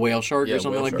 Oh. The whale shark Yeah, or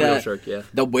something whale like shark. that. Whale shark, yeah.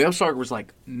 The whale shark was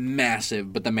like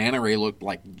massive, but the manta ray looked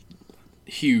like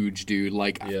huge, dude.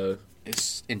 Like Yeah.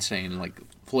 it's insane. Like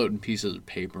floating pieces of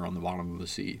paper on the bottom of the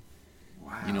sea.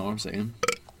 Wow. You know what I'm saying?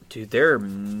 Dude, there are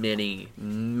many,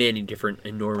 many different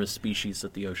enormous species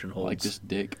that the ocean holds. Like this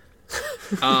dick.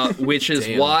 Which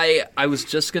is why I was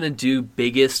just going to do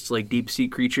biggest, like, deep-sea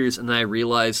creatures, and then I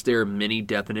realized there are many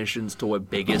definitions to what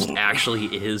biggest actually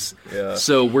is. Yeah.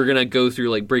 So we're going to go through,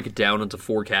 like, break it down into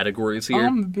 4 categories here.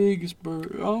 I'm the biggest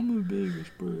bird.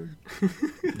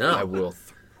 No. I will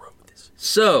throw this.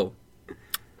 So,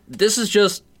 this is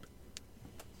just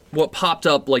what popped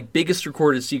up, like, biggest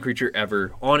recorded sea creature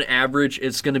ever. On average,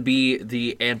 it's going to be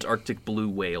the Antarctic blue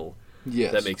whale.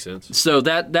 Yes. That makes sense. So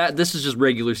this is just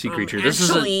regular sea creature.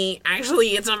 Actually,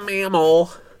 it's a mammal.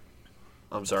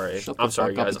 I'm sorry. I'm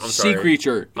sorry, guys. I'm sorry. Sea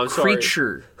creature. I'm sorry.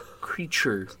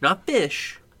 Creature. Not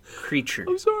fish. Creature.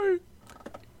 I'm sorry.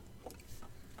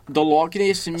 The Loch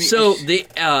Ness. So the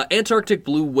Antarctic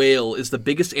blue whale is the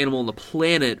biggest animal on the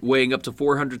planet, weighing up to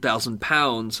 400,000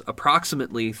 pounds,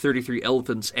 approximately 33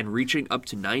 elephants, and reaching up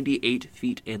to 98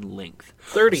 feet in length.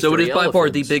 33 So it is by far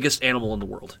the elephants. biggest animal in the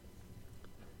world.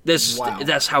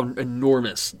 That's how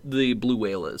enormous the blue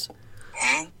whale is.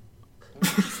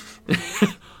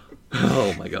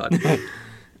 Oh my god.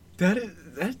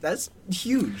 That's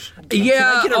huge. Yeah, Can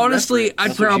I get a honestly, reference? I'd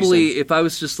That's what she probably, if I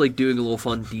was just like doing a little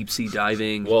fun deep sea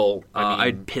diving, Well, I mean,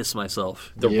 I'd piss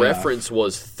myself. the Yeah. reference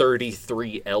was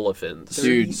 33 elephants.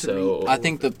 Dude, so I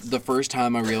think the first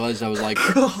time I realized I was like,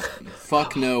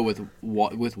 fuck no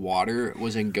with water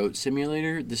was in Goat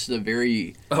Simulator. This is a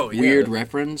very weird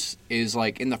reference. Is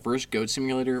like in the first Goat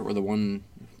Simulator, or the one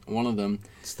of them,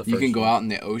 the you can first go one. out in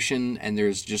the ocean and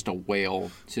there's just a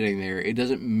whale sitting there. It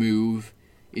doesn't move.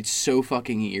 It's so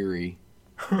fucking eerie.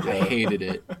 I hated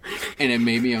it, and it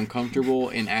made me uncomfortable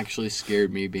and actually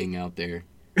scared me being out there.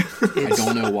 I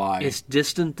don't know why. It's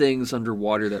distant things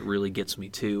underwater that really gets me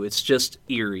too. It's just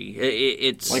eerie.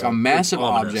 It's like a massive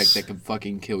ominous. object that could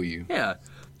fucking kill you. Yeah,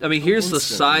 I mean here's the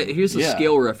side. Here's the Yeah.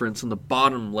 scale reference in the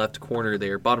bottom left corner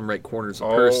there. Bottom right corner is a Oh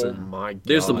person. my god.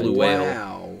 There's the blue whale.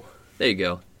 Wow. There you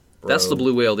go. That's the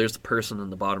blue whale. There's the person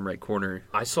in the bottom right corner.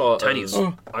 I saw Tiny as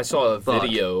I saw a fuck.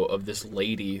 video of this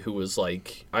lady who was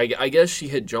like, I guess she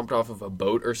had jumped off of a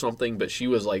boat or something, but she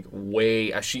was like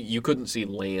you couldn't see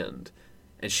land,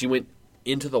 and she went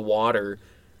into the water,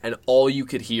 and all you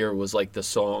could hear was like the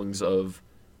songs of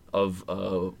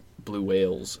blue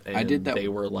whales, and I did that. They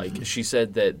were like, she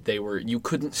said that you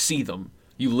couldn't see them.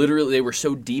 They were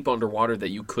so deep underwater that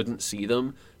you couldn't see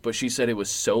them. But she said it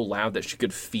was so loud that she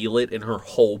could feel it in her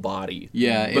whole body.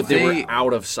 Yeah, but if they were they-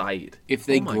 out of sight. If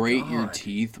they Oh my grate your God.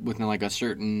 teeth within like a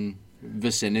certain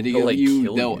vicinity They'll, of like, you,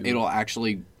 kill you. it'll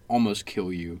actually almost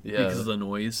kill you. Yeah, Because of the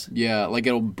noise. Yeah, like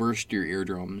it'll burst your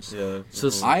eardrums. yeah. So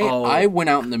I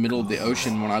went out in the middle of the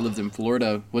ocean when I lived in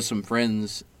Florida with some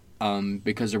friends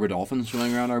because there were dolphins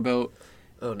swimming around our boat.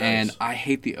 Oh, nice. And I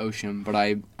hate the ocean, but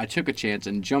I took a chance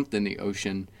and jumped in the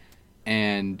ocean,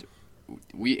 and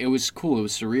it was cool. It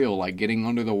was surreal, like getting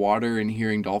under the water and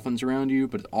hearing dolphins around you,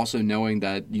 but also knowing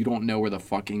that you don't know where the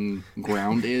fucking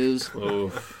ground is,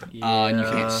 Oof. and you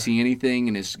can't see anything,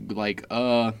 and it's like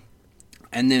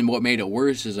And then what made it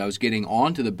worse is I was getting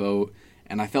onto the boat,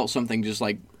 and I felt something just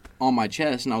like on my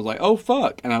chest, and I was like, "Oh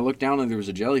fuck!" And I looked down, and there was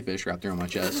a jellyfish wrapped there on my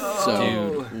chest.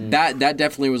 So that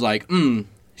definitely was like,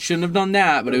 shouldn't have done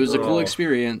that, but it was a cool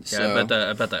experience. Yeah, So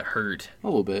I bet that hurt. a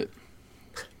little bit.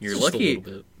 You're Just a lucky.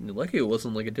 little bit. You're lucky it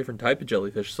wasn't like a different type of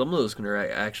jellyfish. Some of those can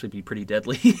actually be pretty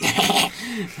deadly.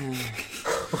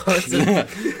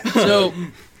 So,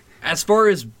 as far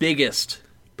as biggest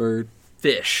Bird.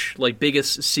 fish, like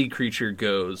biggest sea creature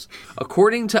goes,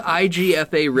 according to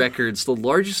IGFA records, the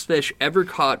largest fish ever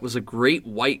caught was a great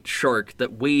white shark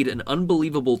that weighed an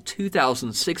unbelievable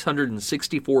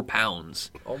 2,664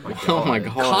 pounds. Oh my god. Oh my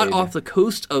god. Caught off the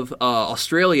coast of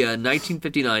Australia in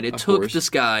 1959. It took course. this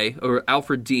guy, or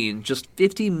Alfred Dean, just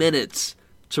 50 minutes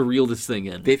to reel this thing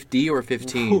in. 50 or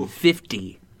 15?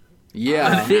 50.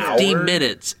 Yeah. 50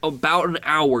 minutes, about an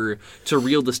hour, to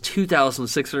reel this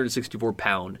 2,664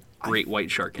 pound great white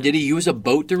shark in. Did he use a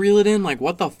boat to reel it in? Like,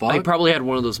 what the fuck? He probably had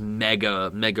one of those mega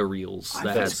reels I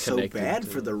that felt has. so connected bad to-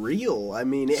 for the reel. I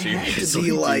mean, it had to Seriously,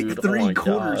 be like dude. Oh three my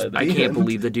quarters God. big. I can't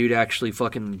believe the dude actually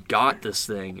fucking got this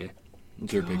thing. Is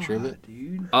there a picture of it?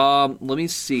 Let me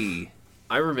see.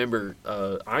 I remember,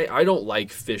 I don't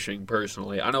like fishing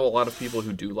personally. I know a lot of people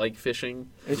who do like fishing.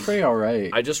 It's pretty alright.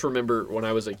 I just remember when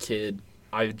I was a kid,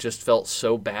 I just felt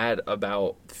so bad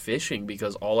about fishing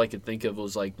because all I could think of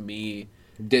was like me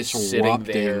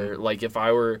Disrupting. there. Like if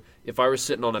I were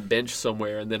sitting on a bench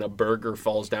somewhere and then a burger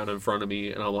falls down in front of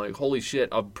me and I'm like, holy shit,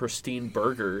 a pristine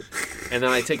burger, and then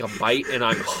I take a bite and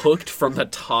I'm hooked from the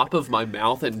top of my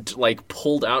mouth and like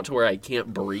pulled out to where I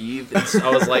can't breathe. I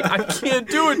was like, I can't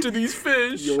do it to these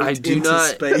fish. I do into not.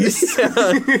 space.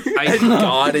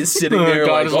 God is sitting there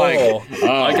God is like,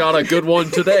 I got a good one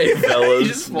today, fellas.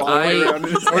 Just flying around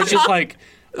in Or it's just like,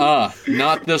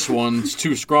 not this one. It's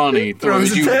too scrawny.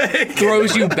 Throws you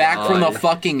back from the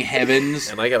fucking heavens.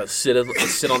 And I gotta sit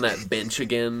on that bench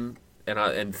again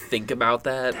and think about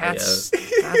that.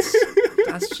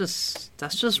 That's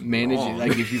just Manage wrong. it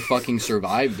like if you fucking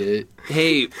survived it.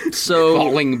 Hey, so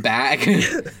Falling back.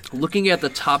 looking at the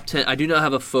top 10, I do not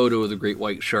have a photo of the great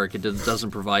white shark. It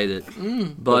doesn't provide it.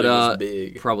 But But it was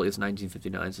big. probably it's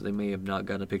 1959, so they may have not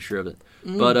gotten a picture of it.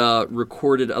 But other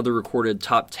recorded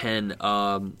top 10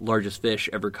 largest fish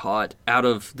ever caught. Out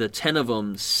of the 10 of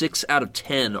them, 6 out of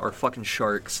 10 are fucking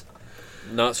sharks.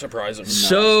 Not surprising.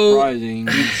 So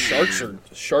Surprising.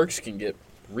 Sharks can get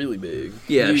really big.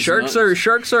 yeah, These sharks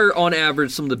are on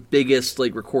average some of the biggest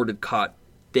like recorded caught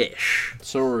fish.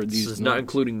 So are This these is not nuts.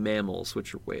 including mammals,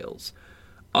 which are whales.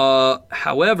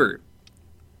 However,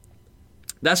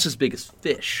 that's just biggest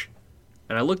fish.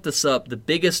 And I looked this up. The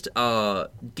biggest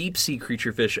deep sea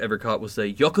creature fish ever caught was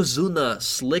the Yokozuna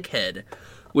slickhead,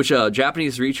 which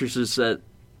Japanese researchers said.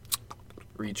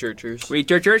 Researchers.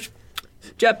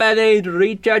 Japanese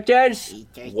researchers.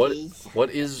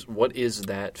 What is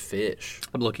that fish?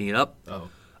 I'm looking it up.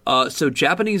 Oh. So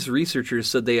Japanese researchers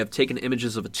said they have taken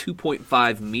images of a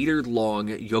 2.5 meter long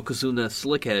Yokozuna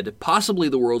slickhead, possibly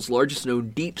the world's largest known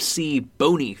deep sea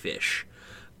bony fish.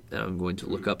 Now I'm going to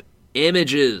look up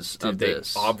images of They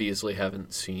this. obviously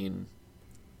haven't seen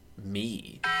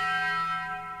me.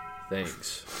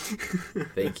 Thanks.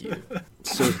 Thank you.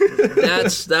 So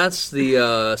that's the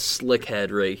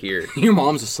slickhead right here. Your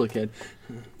mom's a slickhead.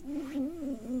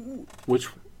 Which?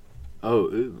 Oh,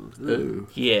 ooh.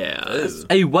 Yeah.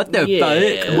 Hey, what the Yeah.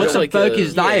 fuck? What Looks the like fuck a-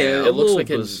 is that? yeah, It it looks looks like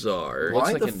a- bizarre. Looks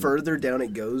Why like the an- further down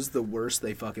it goes, the worse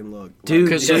they fucking look. Dude,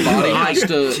 Because their body has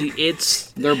to.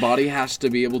 It's Their body has to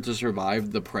be able to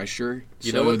survive the pressure.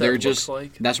 You so know what that they're looks just.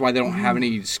 like? That's why they don't have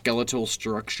any skeletal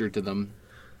structure to them.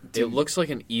 It looks like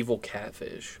an evil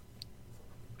catfish.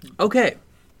 okay.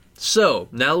 So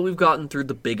now that we've gotten through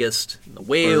the biggest, and the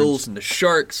whales and the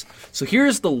sharks, so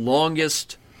here's the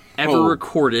longest ever Oh.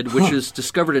 recorded, which is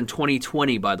discovered in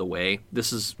 2020, by the way.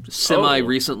 This is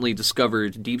semi-recently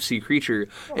discovered deep-sea creature.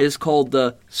 It is called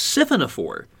the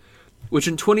siphonophore, which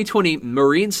in 2020,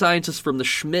 marine scientists from the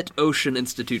Schmidt Ocean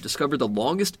Institute discovered the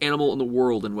longest animal in the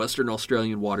world in Western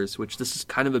Australian waters, which this is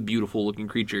kind of a beautiful-looking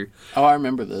creature. Oh, I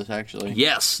remember this actually.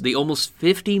 Yes, the almost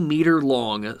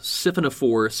 50-meter-long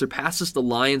siphonophore surpasses the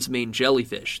lion's mane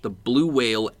jellyfish, the blue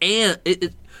whale, and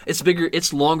it's bigger.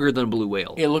 It's longer than a blue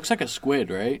whale. It looks like a squid,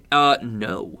 right?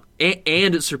 No.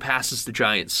 And it surpasses the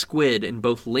giant squid in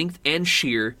both length and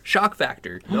sheer shock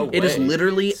factor. No It is way.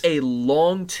 literally a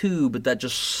long tube that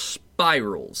just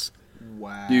spirals.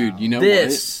 Wow. Dude, you know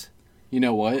This what? You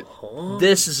know what?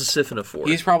 this is a siphonophore.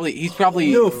 He's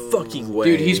probably. No fucking way.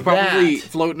 Dude, he's probably That-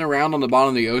 floating around on the bottom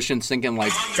of the ocean, thinking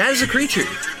like, That is a creature.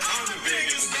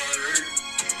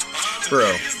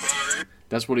 Bro.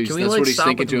 that's what he's. Can we, That's like, what he's stop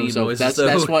thinking with to the himself. noises,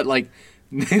 That's though? what like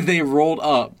they rolled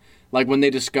up, like when they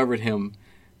discovered him.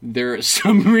 Their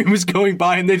submarine was going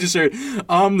by and they just heard,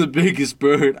 I'm the biggest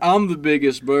bird. I'm the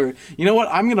biggest bird. You know what?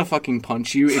 I'm going to fucking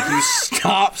punch you if you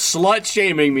stop slut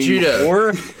shaming me, you Judah.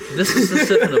 whore. This is the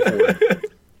siphonophore. It is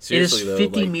Seriously, though,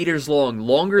 50 like, meters long,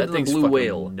 longer that than thing's the blue fucking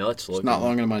whale. nuts looking. It's not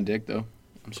longer than my dick, though.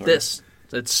 I'm sorry.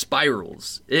 It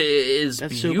spirals. It is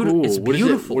That's so beautiful. cool. It's What is it?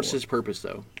 beautiful. What's his purpose,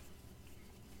 though?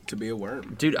 To be a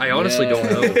worm. Dude, I honestly Yeah.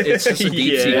 don't know. It's just a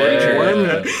deep sea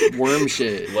Yeah. creature. Worm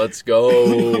shit. Let's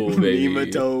go, baby.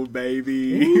 Nematode,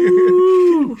 baby.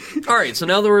 All right, so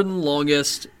now that we're in the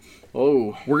longest,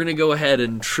 Oh. we're gonna go ahead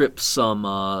and trip some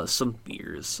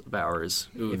fears of ours.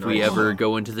 Ooh, If we nice. ever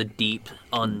go into the deep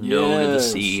unknown of the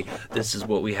Yes. sea, this is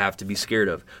what we have to be scared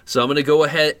of. So I'm gonna go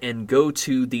ahead and go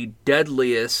to the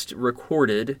deadliest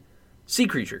recorded sea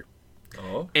creature,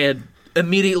 Oh. and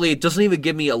immediately it doesn't even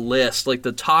give me a list. Like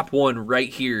the top one right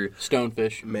here.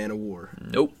 Stonefish. Man of war.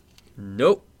 Nope.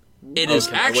 It is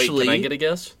Okay, actually. Wait, can I get a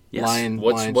guess? Yes.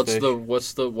 What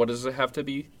does it have to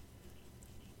be?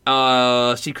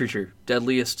 Sea creature,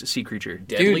 deadliest sea creature. Dude,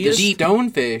 the Deadliest?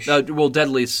 stonefish.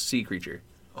 Deadliest sea creature.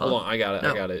 Hold on, I got it.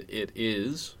 No. I got it. It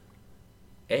is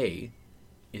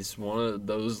It's one of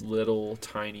those little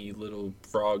tiny little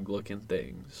frog-looking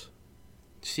things,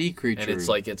 Sea creature. and it's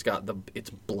like it's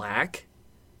black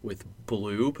with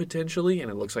blue potentially, and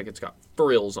it looks like it's got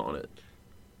frills on it.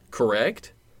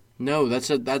 Correct? No,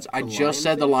 I just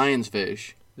said the lion's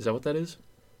fish. Is that what that is?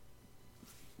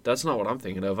 That's not what I'm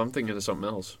thinking of. I'm thinking of something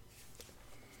else.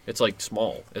 It's like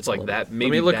small. It's like that. Maybe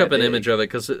Let me look that up an big. image of it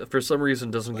because for some reason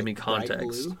it doesn't give me Like bright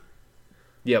context. blue?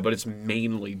 Yeah, but it's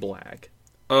mainly black.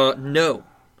 No,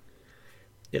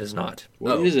 it is not.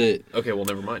 What is it? Okay, well,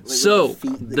 never mind. So with the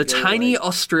feet that the go tiny like-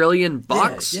 Australian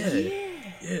box.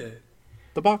 Yeah.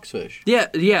 The boxfish.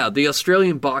 Yeah, the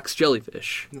Australian box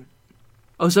jellyfish.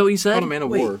 Oh, is that what you said? Not a man of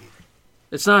war.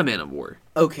 It's not a man of war.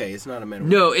 Okay, it's not a man.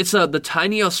 No, it's the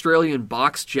tiny Australian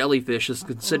box jellyfish is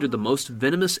considered the most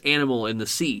venomous animal in the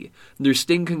sea. Their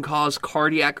sting can cause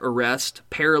cardiac arrest,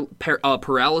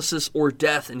 paralysis, or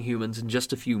death in humans in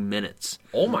just a few minutes.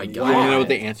 Oh my You god. want to know what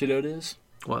the antidote is?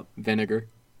 What? Vinegar.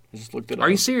 I just looked it up. Are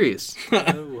you serious?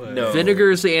 No.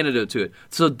 Vinegar is the antidote to it.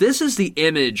 So this is the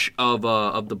image of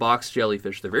the box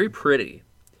jellyfish. They're very pretty,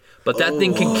 but that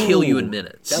thing can kill you in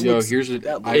minutes. That Yo, looks- here's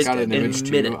that I looks got an in image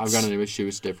too. minutes. I've got an image too.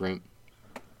 It's different.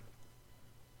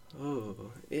 Oh,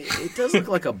 it does look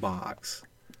like a box.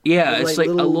 Yeah, With, it's like,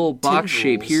 like a little little box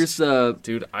shape. tendrils. Here's the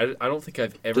Dude, I don't think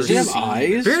I've ever Does it have seen...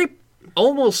 eyes? very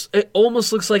almost. It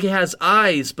almost looks like it has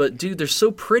eyes, but dude, they're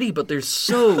so pretty, but they're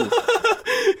so.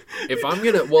 If I'm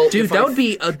gonna... Well, Dude, if that I- would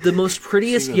be the most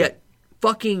prettiest yet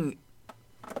fucking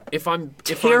If I'm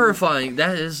terrifying.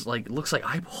 That is like looks like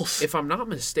eyeballs. If I'm not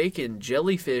mistaken,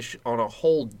 jellyfish on a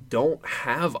whole don't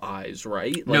have eyes,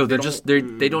 right? Like, no, they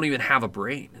they don't even have a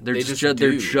brain. They're They just just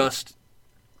they're do. just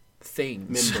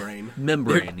things. Membrane.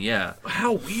 membrane. Yeah,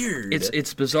 How weird.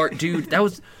 it's bizarre, dude. That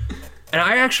was. And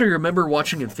I actually remember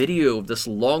watching a video of this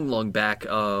long back,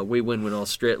 way when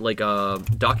Australia, like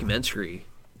documentary.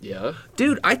 Yeah.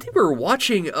 Dude, I think we were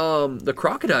watching the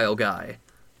crocodile guy.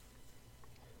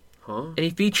 Huh? And he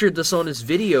featured this on his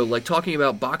video, like talking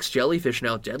about box jellyfish and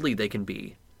how deadly they can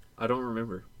be. I don't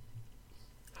remember.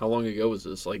 How long ago was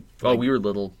this? Oh, we were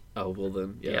little. Oh, well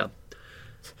then, yeah. Yeah.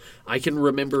 I can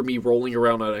remember me rolling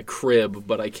around on a crib,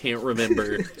 but I can't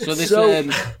remember. So they So-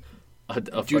 said, a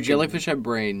do fucking- jellyfish have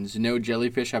brains? No,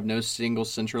 jellyfish have no single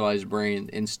centralized brain.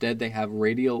 Instead, they have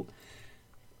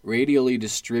radially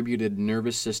distributed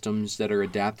nervous systems that are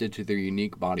adapted to their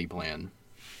unique body plan.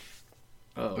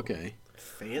 Oh, Okay.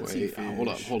 Fancy Wait,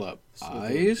 fish. hold up.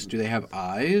 Eyes? Do they have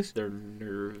eyes? they're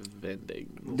nerve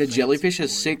ending. The jellyfish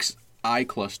has 6 eye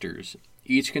clusters.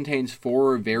 Each contains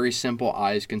 4 very simple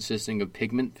eyes consisting of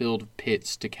pigment-filled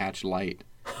pits to catch light.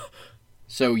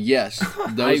 So yes,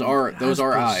 those are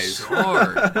eyes.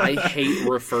 Bizarre. I hate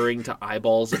referring to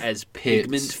eyeballs as Pits.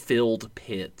 pigment-filled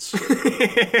pits.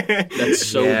 That's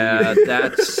so yeah, weird.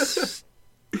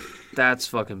 that's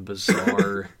fucking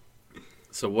bizarre.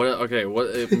 So what? Okay,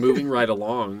 what? Moving right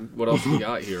along. What else we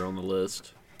got here on the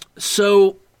list?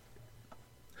 So,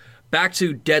 back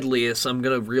to deadliest, I'm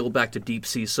going to reel back to deep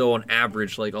sea. So, on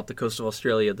average, like off the coast of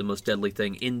Australia, the most deadly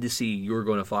thing in the sea you're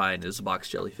going to find is a box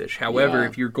jellyfish. However, Yeah.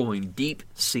 if you're going deep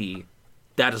sea,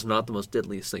 that is not the most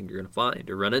deadliest thing you're going to find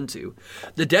or run into.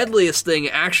 The deadliest thing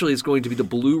actually is going to be the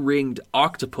blue-ringed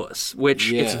octopus,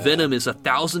 which its Yeah. venom is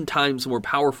 1,000 times more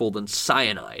powerful than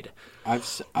cyanide.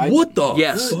 What the?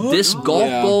 Yes, fuck? this golf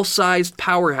Yeah. ball-sized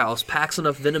powerhouse packs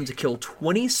enough venom to kill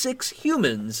 26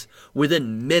 humans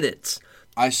within minutes.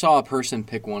 I saw a person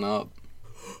pick one up.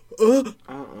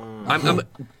 I'm there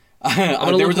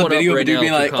look was a one up video of a right dude now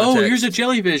being for like, "Oh, context. here's a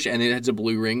jellyfish," and it has a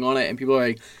blue ring on it, and people are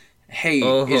like, "Hey,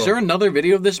 Uh-huh. is there another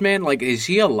video of this man? Like, is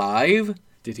he alive?"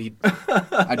 Did he?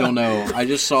 I don't know. I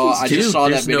just saw that Dude,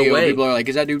 there's no video. way. And people are like,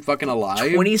 "Is that dude fucking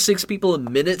alive?" 26 people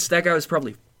in minutes? That guy was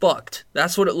probably fucked.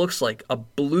 That's what it looks like. A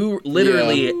blue,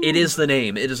 literally, it is the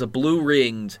name. It is a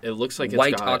blue-ringed It looks like it's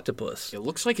white got, octopus. It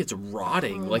looks like it's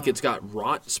rotting. Like it's got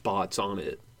rot spots on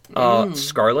it.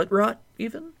 Scarlet rot,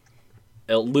 even?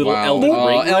 A little Wow. Elden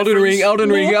Ring. Elden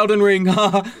Ring, reference? Elden Ring.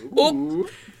 Oh.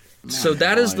 So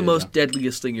that is the God. most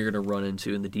deadliest thing you're going to run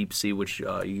into in the deep sea, which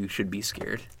you should be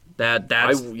scared.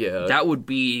 That would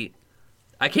be.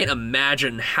 I can't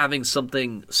imagine having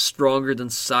something stronger than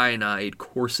cyanide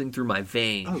coursing through my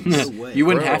veins. Oh, no way. You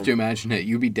wouldn't Bro. have to imagine it.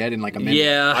 You'd be dead in like a minute.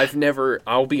 Yeah,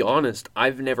 I'll be honest,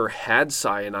 I've never had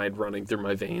cyanide running through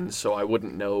my veins, so I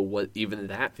wouldn't know what even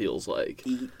that feels like.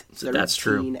 Eat 13 That's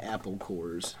true. apple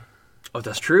cores. oh,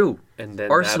 that's true. And then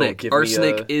Arsenic. that'll give me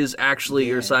Arsenic is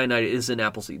actually, or Yeah. cyanide is in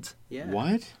apple seeds. Yeah.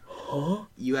 What?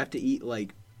 You have to eat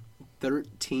like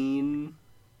 13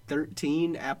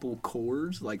 apple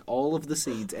cores, like all of the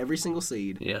seeds, every single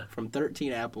seed, Yeah. from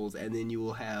 13 apples, and then you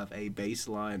will have a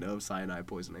baseline of cyanide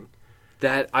poisoning.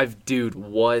 Dude,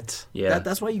 what? Yeah.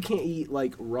 That's why you can't eat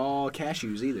like raw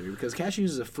cashews either, because cashews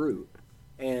is a fruit,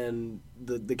 and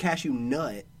the cashew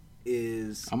nut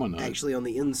is I'm a nut. actually on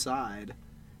the inside,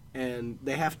 and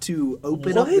they have to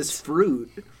open up this fruit,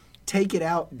 take it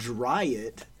out, dry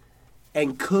it,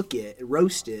 and cook it,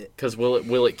 roast it. Because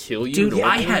will it kill you? Dude,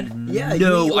 I normally? had Yeah, you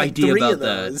no eat, like, idea 3 about of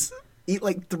that. those. Eat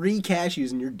like 3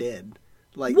 cashews and you're dead.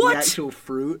 Like What? the actual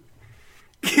fruit.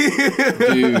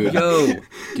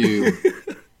 Dude.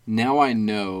 Now I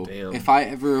know. Damn. If I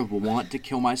ever want to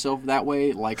kill myself that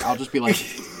way, like I'll just be like,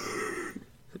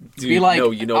 Dude,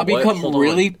 no, you know I'll what? become Hold on.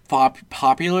 really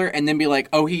popular, and then be like,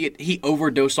 oh, he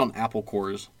overdosed on apple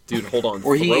cores, Dude, hold on.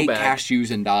 or he ate Throwback.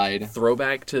 cashews and died.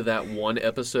 Throwback to that one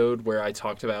episode where I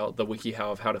talked about the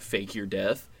WikiHow of how to fake your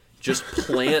death. Just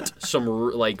plant some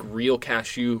real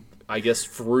cashew, I guess,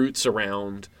 fruits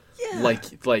around. Yeah.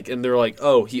 Like, and they're like,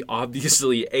 oh, he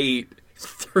obviously ate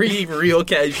 3 real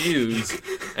cashews,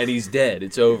 and he's dead.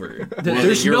 It's over.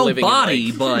 There's You're no living in, body,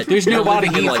 like- but There's no body.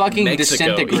 living in, He like, fucking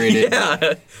Mexico. disintegrated.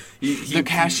 Yeah. The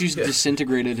cashews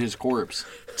disintegrated his corpse.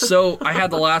 So I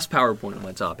had the last PowerPoint on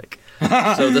my topic.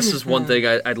 So this is one thing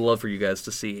I'd love for you guys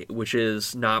to see, which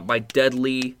is not by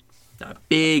deadly, not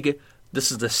big. This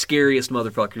is the scariest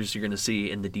motherfuckers you're going to see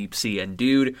in the deep sea. And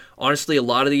dude, honestly, a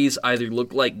lot of these either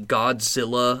look like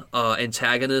Godzilla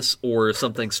antagonists or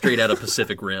something straight out of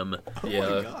Pacific Rim.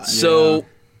 Yeah. So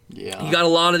Yeah. you got a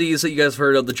lot of these that you guys have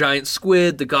heard of. The giant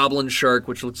squid, the goblin shark,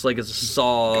 which looks like it's a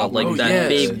saw, Goblin- like oh, that yes.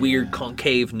 big, weird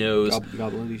concave nose.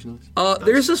 Goblin nose.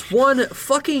 There's this one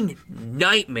fucking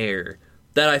nightmare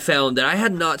that I found that I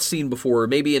had not seen before,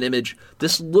 maybe an image.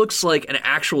 This looks like an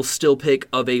actual still pic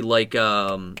of a, like,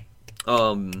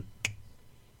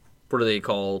 what are they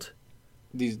called?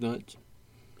 These nuts.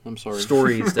 I'm sorry.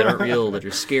 Stories that aren't real, that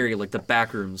are scary, like the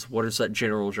Backrooms. What is that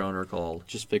general genre called?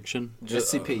 Just fiction.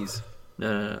 SCPs.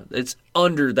 No. It's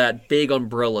under that big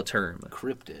umbrella term.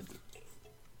 Cryptid.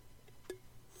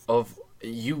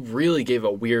 You really gave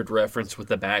a weird reference with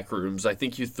the back rooms. I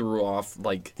think you threw off,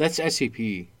 like, That's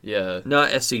SCP. yeah. Not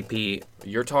SCP.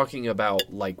 You're talking about,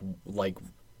 like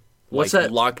What's like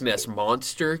that? Loch Ness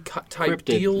Monster type Cryptid.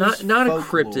 deals? Not a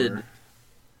Folklore. cryptid.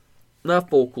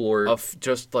 Not folklore. Of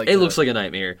just like It looks like a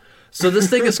nightmare. So this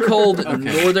thing is called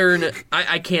Northern.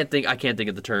 I can't think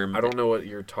of the term. I don't know what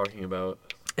you're talking about.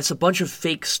 It's a bunch of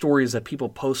fake stories that people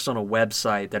post on a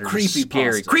website that are just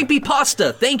scary. Creepypasta.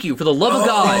 Creepypasta. Thank you for the love of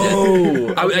God. Oh,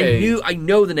 okay. I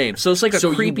know the name. So it's like a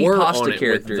So you were on creepypasta it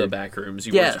character. with the back rooms.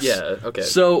 You Yes. were, yeah. Okay.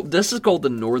 So this is called the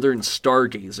Northern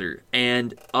Stargazer,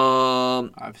 and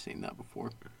I've seen that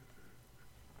before.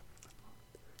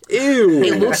 ew.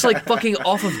 it looks like fucking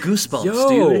off of Goosebumps, dude.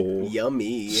 Yo.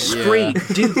 Yummy. Straight,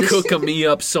 dude. This, Cook me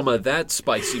up some of that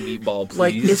spicy meatball, please.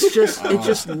 like it's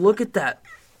just look at that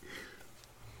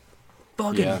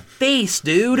fucking Yeah. face,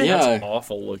 dude. Yeah. That's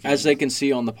awful looking. As they can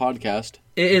see on the podcast.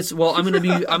 It's well. I'm gonna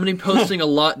be posting a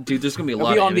lot, dude. There's gonna be a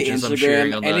lot It'll of be on the images I'm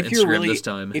sharing Instagram, on and the if you're Instagram really, this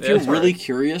time. if you're really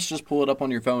curious, just pull it up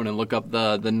on your phone and look up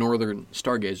the Northern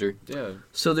Stargazer. yeah.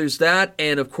 So there's that,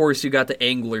 and of course you got the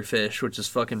anglerfish, which is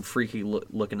fucking freaky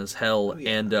looking as hell.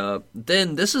 And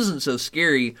then this isn't so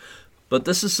scary, but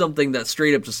this is something that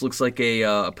straight up just looks like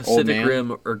a Pacific man.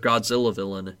 Rim or Godzilla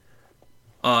villain.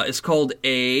 It's called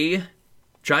a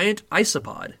giant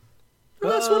isopod.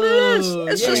 That's what it is.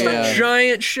 It's just yeah. a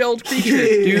giant shelled creature.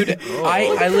 Dude,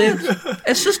 I lived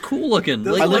It's just cool looking.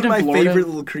 Those Like, are like lived in my Florida. favorite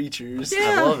little creatures.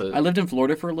 Yeah. I love it. I lived in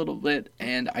Florida for a little bit,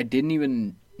 and I didn't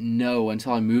even know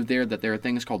until I moved there that there are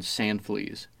things called sand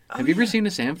fleas. Have you ever seen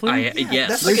a sand flea? yes.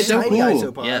 That's They're like a so tiny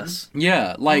cool. isopod. Yes.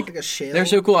 Yeah, Like a shell? they're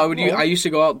so cool. Oh. I used to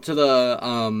go out to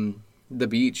the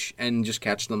beach and just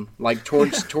catch them, like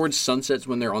towards sunsets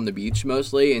when they're on the beach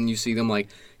mostly, and you see them like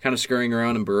kind of scurrying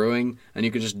around and burrowing, and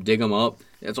you could just dig them up.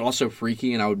 It's also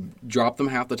freaky, and I would drop them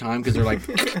half the time because they're like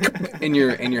in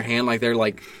your hand, like they're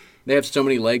like they have so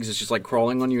many legs. It's just like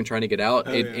crawling on you and trying to get out.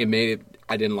 It made it.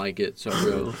 I didn't like it. So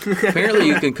apparently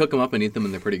you can cook them up and eat them,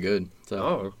 and they're pretty good. So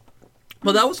Oh.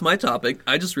 Well, that was my topic.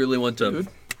 I just really want to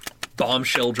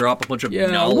bombshell drop a bunch of Yeah,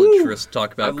 knowledge woo. for us to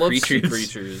talk I about love creatures. sea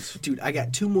creatures. Dude, I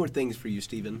got 2 more things for you,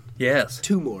 Steven. Yes.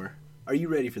 2 more. Are you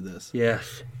ready for this?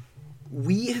 Yes.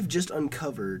 We have just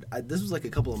uncovered, this was like a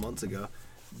couple of months ago,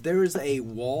 there is a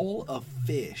wall of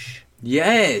fish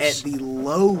yes, at the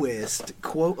lowest,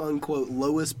 quote unquote,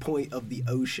 lowest point of the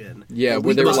ocean. Yeah, And where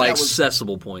we they were thought like that was-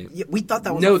 Accessible point. Yeah, we thought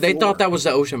that was no, a they floor. thought that was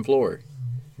the ocean floor,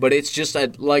 but it's just a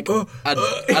They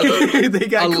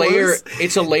got layer. close.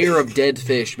 It's a layer of dead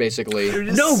fish, basically. They're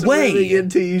just No swimming way!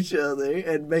 into each other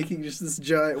and making just this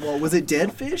giant wall. Was it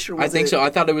dead fish? Or was I think it, so. I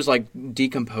thought it was like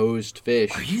decomposed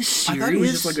fish. Are you I serious? thought it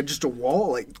was just like just a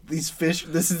wall. Like these fish,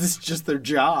 this is just their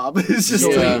job. It's just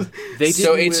Yeah. like, They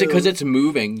So didn't it's because it's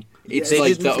moving. It's They like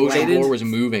didn't- the ocean they floor didn't- was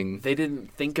moving. They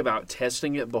didn't think about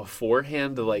testing it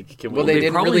beforehand. Like, can we? Well, they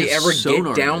didn't probably really have ever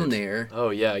sonar get down in it. there. Oh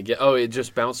yeah, it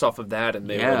just bounced off of that, and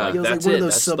they were Yeah. like, It was "That's like one it. of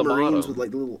those That's the submarines bottom." with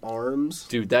like the little arms.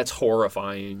 Dude, that's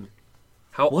horrifying.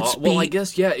 How? What Well, I speed-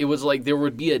 guess yeah. It was like there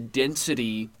would be a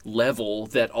density level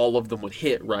that all of them would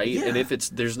hit, right? Yeah. And if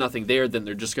there's nothing there, then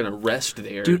they're just gonna rest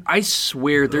there. Dude, I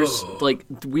swear there's like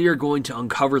we are going to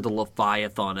uncover the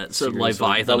Leviathan at so Seriously.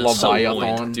 Leviathan The at some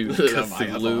Leviathan. point. dude, The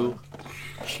Cthulhu.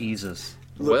 Jesus.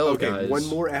 Look, Well, okay, guys. one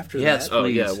more after Yes, that. Oh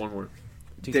yeah, Please. one more.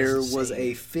 Dude, There that's was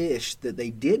insane. a fish that they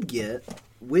did get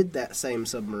with that same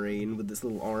submarine with its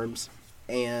little arms,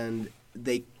 and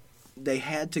they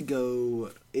had to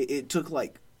go. It took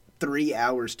like 3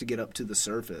 hours to get up to the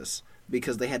surface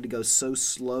because they had to go so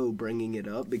slow bringing it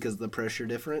up because of the pressure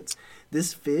difference.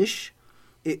 This fish,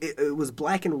 it was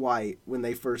black and white when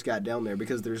they first got down there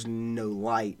because there's no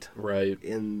light Right.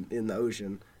 in the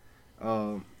ocean.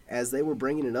 As they were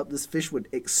bringing it up, this fish would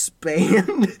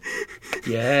expand.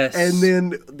 Yes. And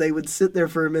then they would sit there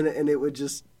for a minute and it would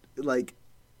just like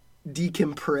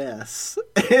decompress.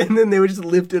 And then they would just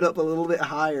lift it up a little bit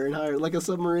higher and higher, like a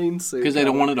submarine suit. Because they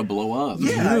don't want it to blow up.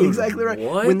 Yeah, Dude, exactly right.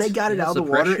 what? When they got it Yes, out of the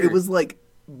the water, pressure. it was like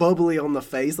bubbly on the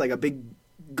face, like a big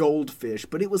goldfish,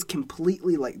 but it was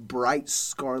completely like bright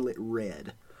scarlet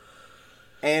red.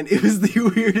 And it was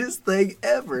the weirdest thing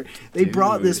ever. They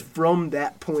brought this from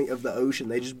that point of the ocean.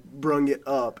 They just brung it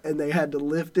up, and they had to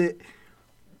lift it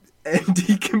and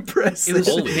decompress It was,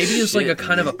 it. Holy maybe it's like a shit,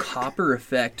 kind of a copper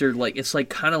effect, or like it's like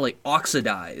kind of like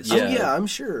oxidized. Oh, Yeah. yeah, I'm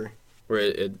sure.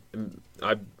 Where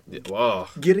wow.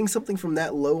 Getting something from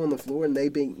that low on the floor and they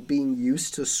being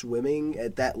used to swimming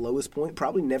at that lowest point,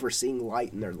 probably never seeing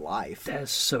light in their life.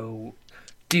 That's so,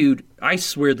 dude. I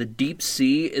swear the deep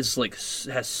sea is like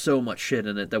has so much shit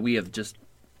in it that we have just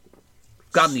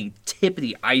gotten the tip of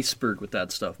the iceberg with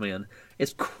that stuff, man.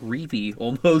 It's creepy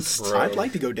almost. Right. I'd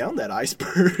like to go down that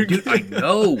iceberg. Dude, I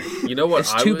know. You know what?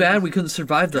 It's I too would- bad we couldn't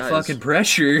survive the Guys. fucking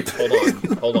pressure.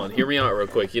 Hold on. Hear me out real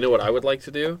quick. You know what I would like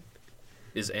to do?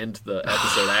 Is end the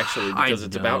episode actually I because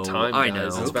it's about know, time, I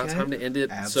guys. know. It's about Okay. time to end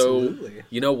it. Absolutely. So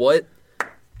you know what?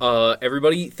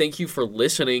 Everybody, thank you for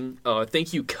listening.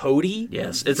 Thank you, Cody.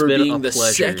 Yes, it's for been being a the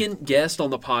pleasure. second guest on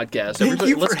the podcast. Thank Everybody,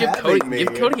 you let's for give having Cody me.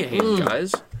 give Cody a hand,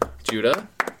 guys. Judah,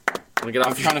 wanna get off?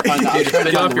 I'm trying to find the, I'm trying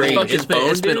to Get off find the your ring. fucking It's been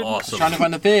phone, dude. awesome. Trying to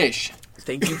find the fish.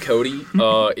 Thank you, Cody.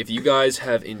 If you guys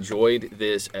have enjoyed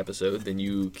this episode, then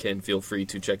you can feel free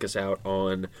to check us out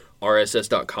on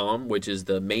rss.com, which is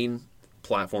the main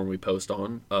platform we post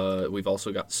on. We've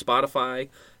also got Spotify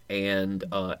and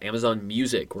Amazon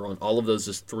Music. We're on all of those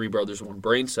as Three Brothers One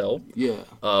Braincell. Yeah.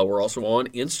 We're also on Or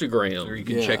you Instagram.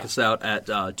 can Yeah. check us out at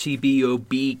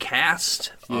TBOB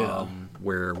Cast, Yeah.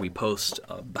 where we post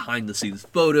behind the scenes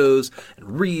photos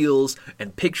and reels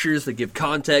and pictures that give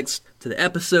context to the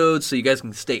episodes so you guys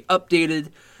can stay updated.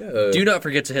 Do not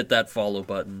forget to hit that follow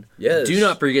button. Yes. Do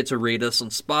not forget to rate us on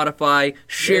Spotify.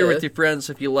 Share Yeah. with your friends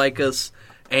if you like us.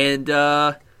 And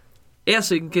yeah,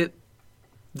 so you can get.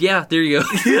 Yeah, there you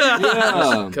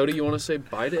go. Cody, you want to say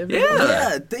bye to everyone?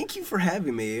 Yeah, thank you for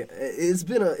having me. It's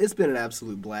been an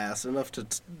absolute blast. Enough to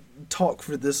talk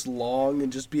for this long and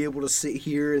just be able to sit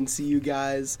here and see you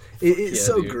guys. It's Yeah,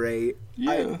 so dude. great.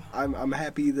 Yeah. I'm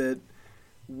happy that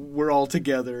we're all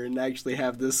together and actually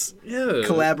have this Yeah.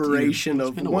 collaboration Dude, it's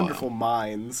of been a wonderful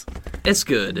minds. It's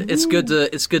good. It's good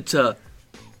to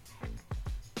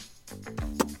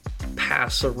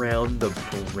pass around the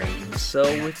brain cell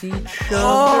with each other.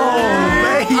 Oh,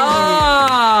 man.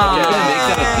 Ah! Make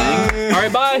that a thing. All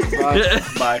right,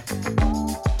 bye. Bye.